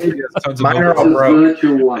trying to tons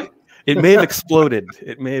of It may have exploded.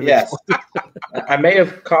 It may have. Yes. I may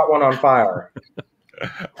have caught one on fire.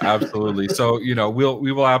 Absolutely. So,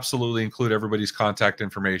 we will absolutely include everybody's contact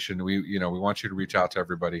information. We want you to reach out to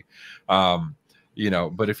everybody.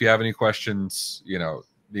 But if you have any questions, the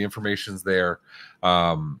information's there.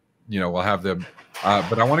 We'll have them.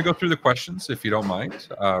 But I want to go through the questions, if you don't mind,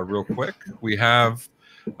 real quick. We have,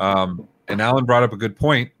 and Alan brought up a good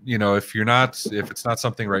point. If it's not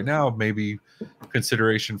something right now, maybe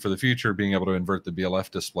consideration for the future, being able to invert the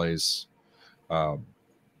BLF displays, on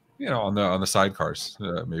the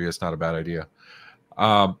sidecars. Maybe it's not a bad idea.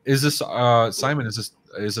 Is this Simon?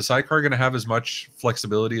 Is the sidecar going to have as much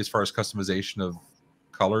flexibility as far as customization of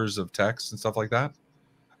colors of text and stuff like that?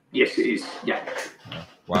 Yes, it is. Yeah.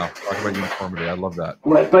 Wow, talk about uniformity. I love that.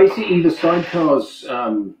 Well, basically, the sidecars,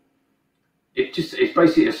 it's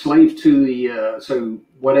basically a slave to the, so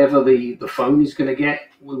whatever the phone is going to get,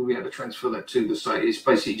 we'll be able to transfer that to the site. It's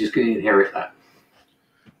basically just going to inherit that.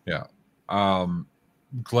 Yeah.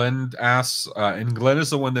 Glenn asks, and Glenn is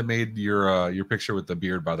the one that made your picture with the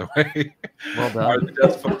beard, by the way. Well done. Are the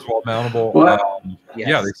desk phones wall mountable? Yes.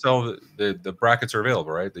 Yeah, they sell the brackets are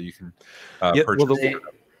available, right? That you can purchase. Well,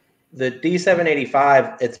 the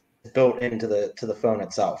D785, it's built into the phone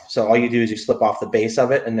itself. So all you do is you slip off the base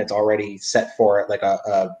of it, and it's already set for it like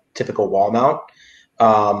a typical wall mount.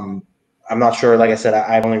 I'm not sure. Like I said,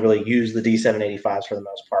 I've only really used the D785s for the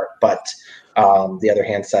most part, but the other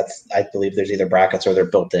handsets, I believe there's either brackets or they're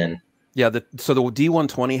built in. Yeah, so the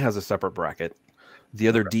D120 has a separate bracket. The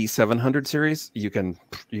other D700 series, you can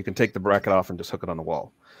take the bracket off and just hook it on the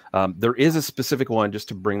wall. There is a specific one, just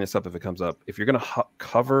to bring this up if it comes up. If you're going to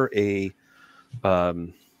cover a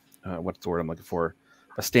what's the word I'm looking for?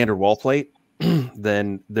 A standard wall plate,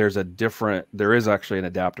 then there is actually an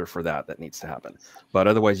adapter for that needs to happen. But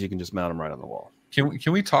otherwise, you can just mount them right on the wall.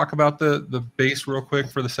 Can we talk about the base real quick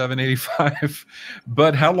for the 785?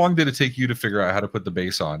 But how long did it take you to figure out how to put the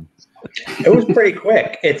base on? It was pretty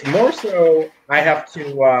quick. It's more so I have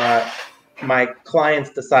to my clients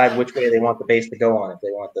decide which way they want the base to go on. If they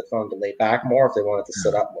want the phone to lay back more, if they want it to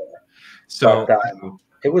sit up more. So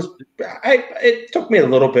it took me a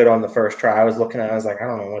little bit on the first try. I was looking at it, I was like, I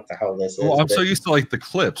don't know what the hell this is. Well, I'm so used to like the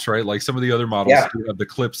clips, right? Like some of the other models do have the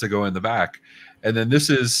clips that go in the back. And then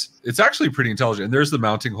it's actually pretty intelligent. And there's the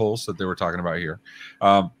mounting holes that they were talking about here.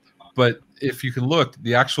 But if you can look,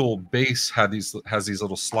 the actual base has these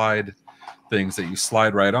little slide things that you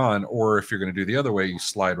slide right on, or if you're going to do the other way, you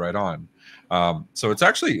slide right on. So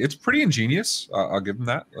it's pretty ingenious. I'll give them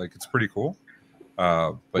that. Like, it's pretty cool.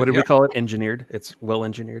 But what did we call it? Engineered. It's well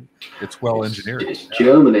engineered. It's well engineered. It's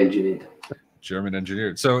German engineered. German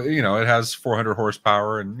engineered. So it has 400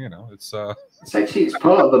 horsepower, and it's it's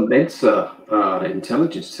part of the Mensa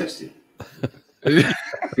intelligence testing.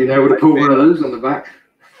 Being able to put one of those on the back.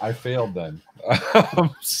 I failed then.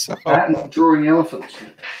 Drawing elephants.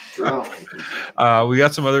 We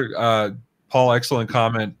got some other Paul, excellent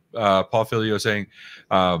comment. Paul Filio saying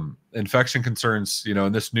infection concerns,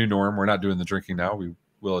 in this new norm. We're not doing the drinking now. We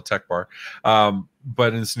will at Tech Bar.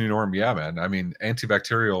 But in this new norm, yeah, man. I mean,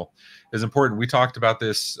 antibacterial is important. We talked about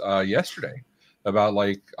this yesterday about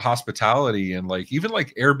like hospitality and like even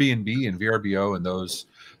like Airbnb and VRBO and those.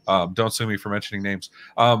 Don't sue me for mentioning names.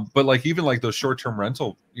 But like even like those short-term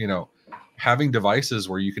rental, having devices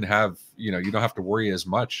where you can have, you don't have to worry as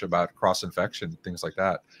much about cross-infection, things like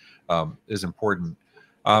that, is important.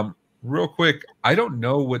 Real quick, I don't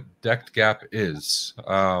know what DECT gap is.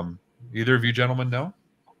 Either of you gentlemen know?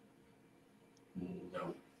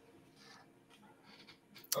 No.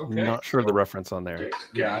 Okay. Not sure the reference on there.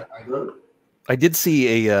 Yeah, I know. I did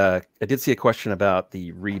see a question about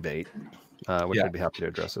the rebate, which I'd be happy to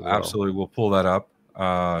address as well. Absolutely, we'll pull that up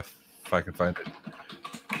if I can find it.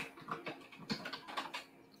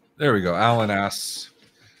 There we go. Alan asks,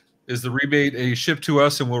 is the rebate a ship to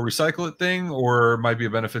us and we'll recycle it thing, or might be a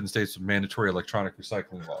benefit in states with mandatory electronic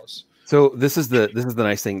recycling laws? So this is the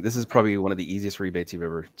nice thing. This is probably one of the easiest rebates you've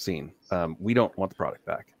ever seen. We don't want the product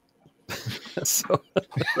back. so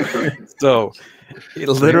it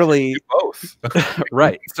literally both.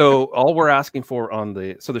 Right. So all we're asking for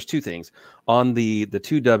so there's two things. On the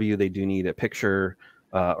 2W, they do need a picture,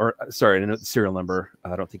 serial number.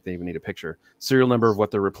 I don't think they even need a picture. Serial number of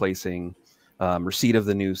what they're replacing, receipt of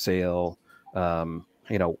the new sale, who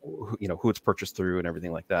it's purchased through and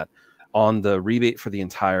everything like that. On the rebate for the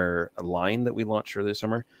entire line that we launched earlier this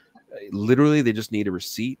summer, literally they just need a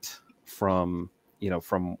receipt from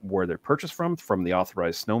where they're purchased from the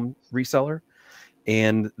authorized Snom reseller.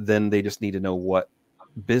 And then they just need to know what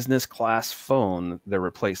business class phone they're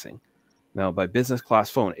replacing. Now, by business class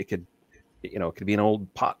phone, it could be an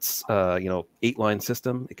old POTS, 8-line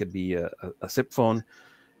system. It could be a SIP phone.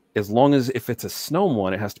 As long as if it's a Snom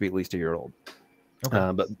one, it has to be at least a year old.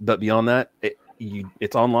 Okay. But beyond that,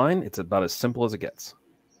 it's online. It's about as simple as it gets.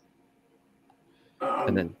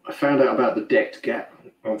 And then I found out about the DECT gap.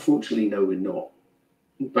 Unfortunately, no, we're not.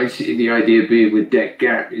 Basically, the idea being with DECT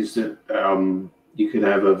gap is that you could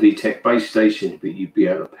have a VTech base station, but you'd be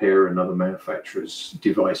able to pair another manufacturer's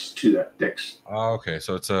device to that DECT. Oh, okay,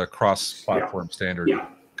 so it's a cross-platform standard. Yeah.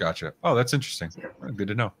 Gotcha. Oh, that's interesting. Yeah. Good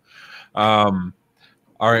to know. All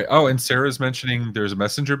right. Oh, and Sarah's mentioning there's a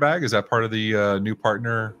messenger bag. Is that part of the new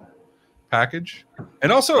partner package?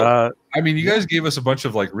 And also, you guys gave us a bunch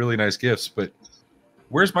of like really nice gifts, but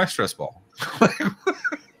where's my stress ball?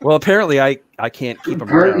 Well, apparently I can't keep them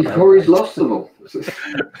around. Apparently Korey's lost them all.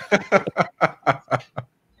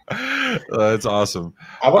 That's awesome.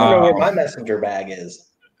 I want to know where my messenger bag is.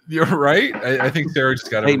 You're right. I think Sarah just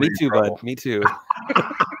got it. Hey, me too, bud. Me too.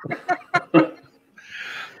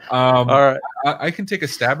 All right. I can take a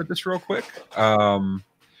stab at this real quick.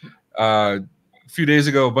 A few days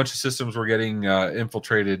ago, a bunch of systems were getting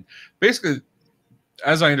infiltrated. Basically,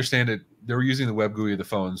 as I understand it, they were using the web GUI of the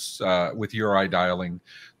phones with URI dialing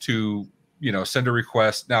to, send a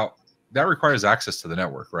request. Now, that requires access to the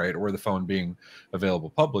network, right, or the phone being available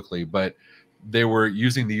publicly. But they were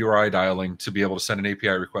using the URI dialing to be able to send an API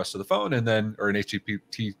request to the phone, and then, or an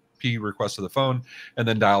HTTP request to the phone, and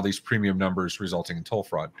then dial these premium numbers, resulting in toll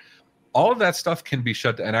fraud. All of that stuff can be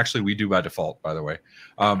shut down, and actually we do by default, by the way.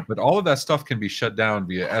 But all of that stuff can be shut down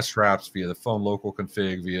via SRAPs, via the phone local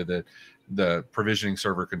config, via the provisioning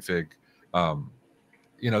server config.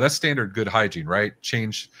 You know, that's standard good hygiene, right?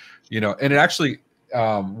 Change, you know, and it actually,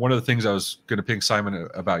 one of the things I was going to ping Simon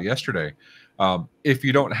about yesterday, if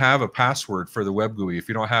you don't have a password for the web GUI, if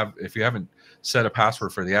you haven't set a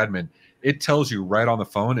password for the admin, it tells you right on the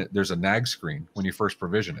phone, there's a nag screen when you first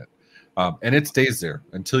provision it. And it stays there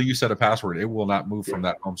until you set a password. It will not move from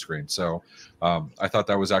that home screen. So I thought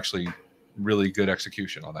that was actually really good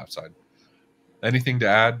execution on that side. Anything to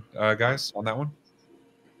add, guys, on that one?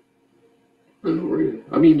 Really.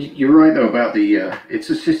 I mean, you're right though about the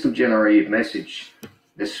it's a system generated message.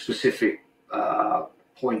 There's specific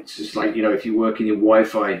points. It's like, you know, if you're working in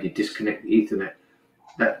Wi-Fi and you disconnect the Ethernet,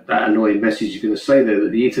 that annoying message is going to say there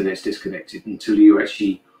that the Ethernet's disconnected until you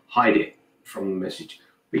actually hide it from the message.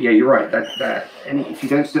 But yeah, you're right. If you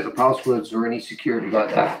don't set the passwords or any security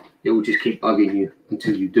like that, it will just keep bugging you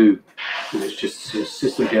until you do. And it's just a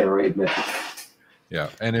system generated message. Yeah,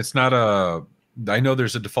 and it's not a. I know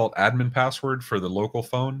there's a default admin password for the local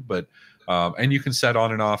phone, but and you can set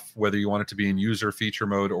on and off whether you want it to be in user feature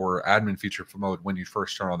mode or admin feature mode when you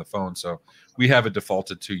first turn on the phone. So we have it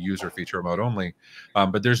defaulted to user feature mode only,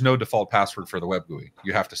 but there's no default password for the web GUI.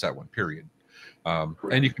 You have to set one, period.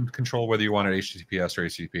 And you can control whether you want it HTTPS or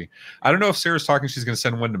HTTP. I don't know if Sarah's talking, she's going to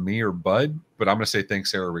send one to me or Bud, but I'm going to say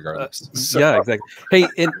thanks, Sarah, regardless. Yeah, exactly. Hey,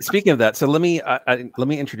 and speaking of that, so let me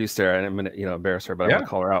introduce Sarah, and I'm going to embarrass her, but I'm going to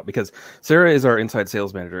call her out because Sarah is our inside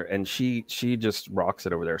sales manager, and she just rocks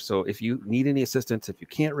it over there. So if you need any assistance, if you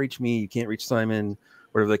can't reach me, you can't reach Simon,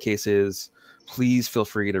 whatever the case is, please feel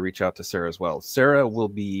free to reach out to Sarah as well. Sarah will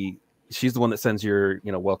be, she's the one that sends your,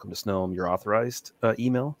 welcome to Snom, your authorized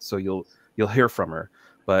email. So you'll hear from her,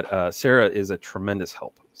 but Sarah is a tremendous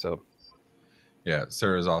help. So yeah,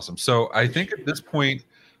 Sarah is awesome. So I think at this point,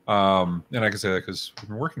 and I can say that because we've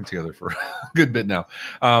been working together for a good bit now.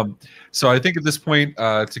 So I think at this point,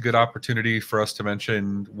 it's a good opportunity for us to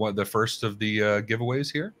mention the first of the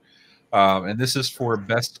giveaways here. And this is for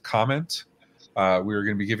best comment. We are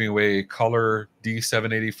going to be giving away a color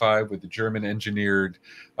D785 with the German engineered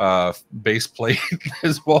base plate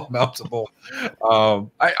as well mountable.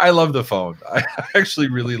 I love the phone. I actually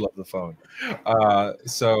really love the phone.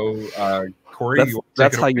 So Korey,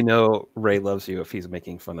 that's how you know Ray loves you, if he's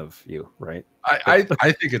making fun of you, right? I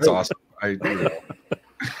think it's awesome.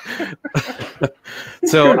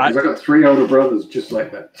 So I got 3 older brothers just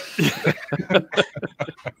like that.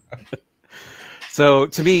 So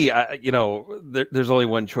to me, there's only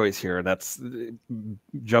one choice here, and that's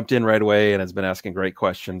jumped in right away and has been asking great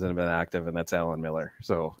questions and been active, and that's Alan Miller.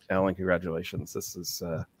 So Alan, congratulations.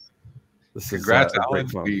 Congrats,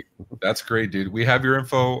 Alan. That's great, dude. We have your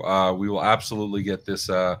info. We will absolutely get this.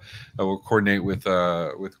 We'll coordinate with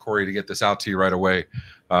Korey to get this out to you right away.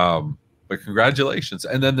 But congratulations.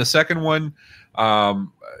 And then the second one,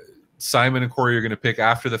 Simon and Korey are going to pick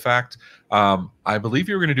after the fact. I believe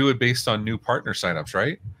you're going to do it based on new partner signups,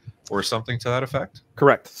 right? Or something to that effect?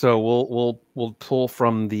 Correct. So we'll pull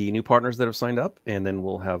from the new partners that have signed up, and then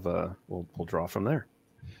we'll have we'll draw from there.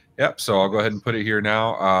 Yep. So I'll go ahead and put it here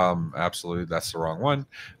now. Absolutely, that's the wrong one.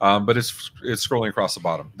 But it's scrolling across the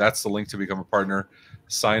bottom. That's the link to become a partner.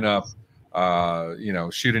 Sign up.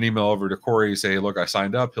 Shoot an email over to Korey. Say, look, I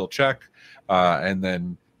signed up. He'll check, and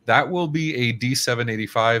then that will be a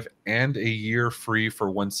D785 and a year free for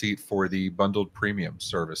 1 seat for the bundled premium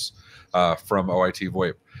service from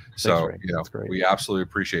OITVOIP. So we absolutely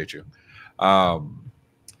appreciate you.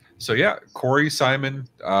 So yeah, Korey, Simon,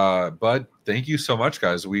 Bud, thank you so much,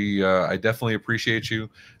 guys. I definitely appreciate you.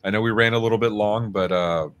 I know we ran a little bit long, but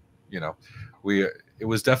it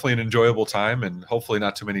was definitely an enjoyable time, and hopefully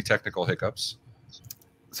not too many technical hiccups.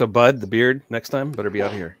 So Bud, the beard, next time better be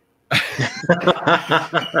out here.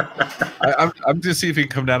 I'm just see if he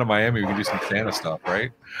can come down to Miami. We can do some Santa stuff,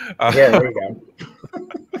 right? Yeah, there you go.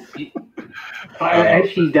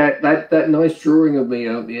 Actually, that nice drawing of me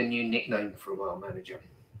will be a new nickname from our manager.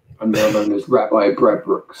 I'm now known as Rabbi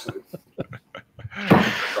Bradbrook. So.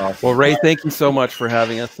 Well, Ray, thank you so much for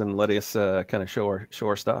having us and letting us kind of show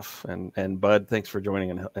our stuff. And Bud, thanks for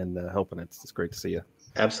joining and helping. It's great to see you.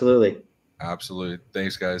 Absolutely. Absolutely.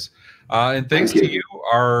 Thanks, guys. And thanks to you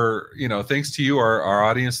thanks to you, our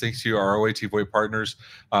audience, thanks to you, our OITVOIP partners.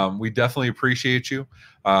 We definitely appreciate you.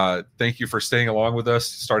 Thank you for staying along with us,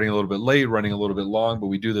 starting a little bit late, running a little bit long, but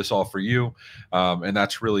we do this all for you. And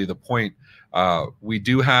that's really the point. We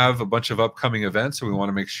do have a bunch of upcoming events, so we want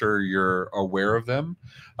to make sure you're aware of them.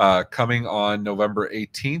 Coming on November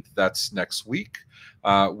 18th, that's next week,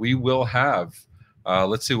 we will have,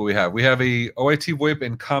 let's see what we have. We have a OITVOIP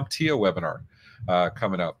and CompTIA webinar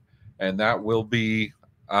coming up, and that will be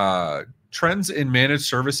Trends in Managed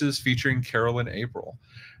Services featuring Carol and April.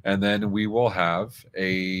 And then we will have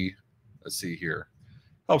let's see here.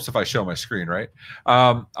 Helps if I show my screen, right?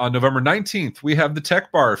 On November 19th, we have the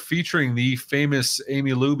Tech Bar featuring the famous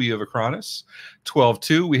Amy Luby of Acronis.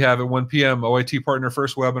 12/2, we have at 1 p.m. OIT Partner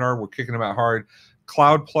First webinar. We're kicking them out hard.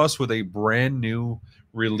 Cloud Plus with a brand new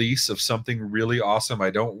release of something really awesome. I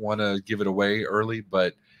don't want to give it away early,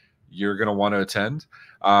 but you're going to want to attend.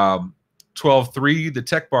 12/3, the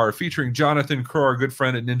Tech Bar featuring Jonathan Crow, our good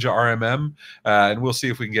friend at Ninja RMM. And we'll see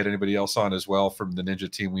if we can get anybody else on as well from the Ninja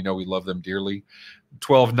team. We know we love them dearly.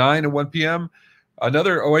 12/9 at 1 p.m.,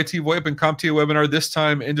 another OITVOIP and CompTIA webinar, this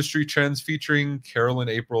time Industry Trends featuring Carol and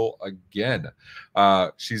April again.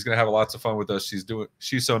 She's going to have lots of fun with us.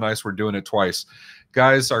 She's so nice. We're doing it twice.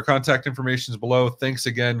 Guys, our contact information is below. Thanks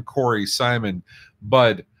again, Korey, Simon,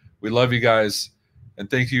 Bud. We love you guys. And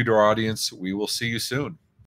thank you to our audience. We will see you soon.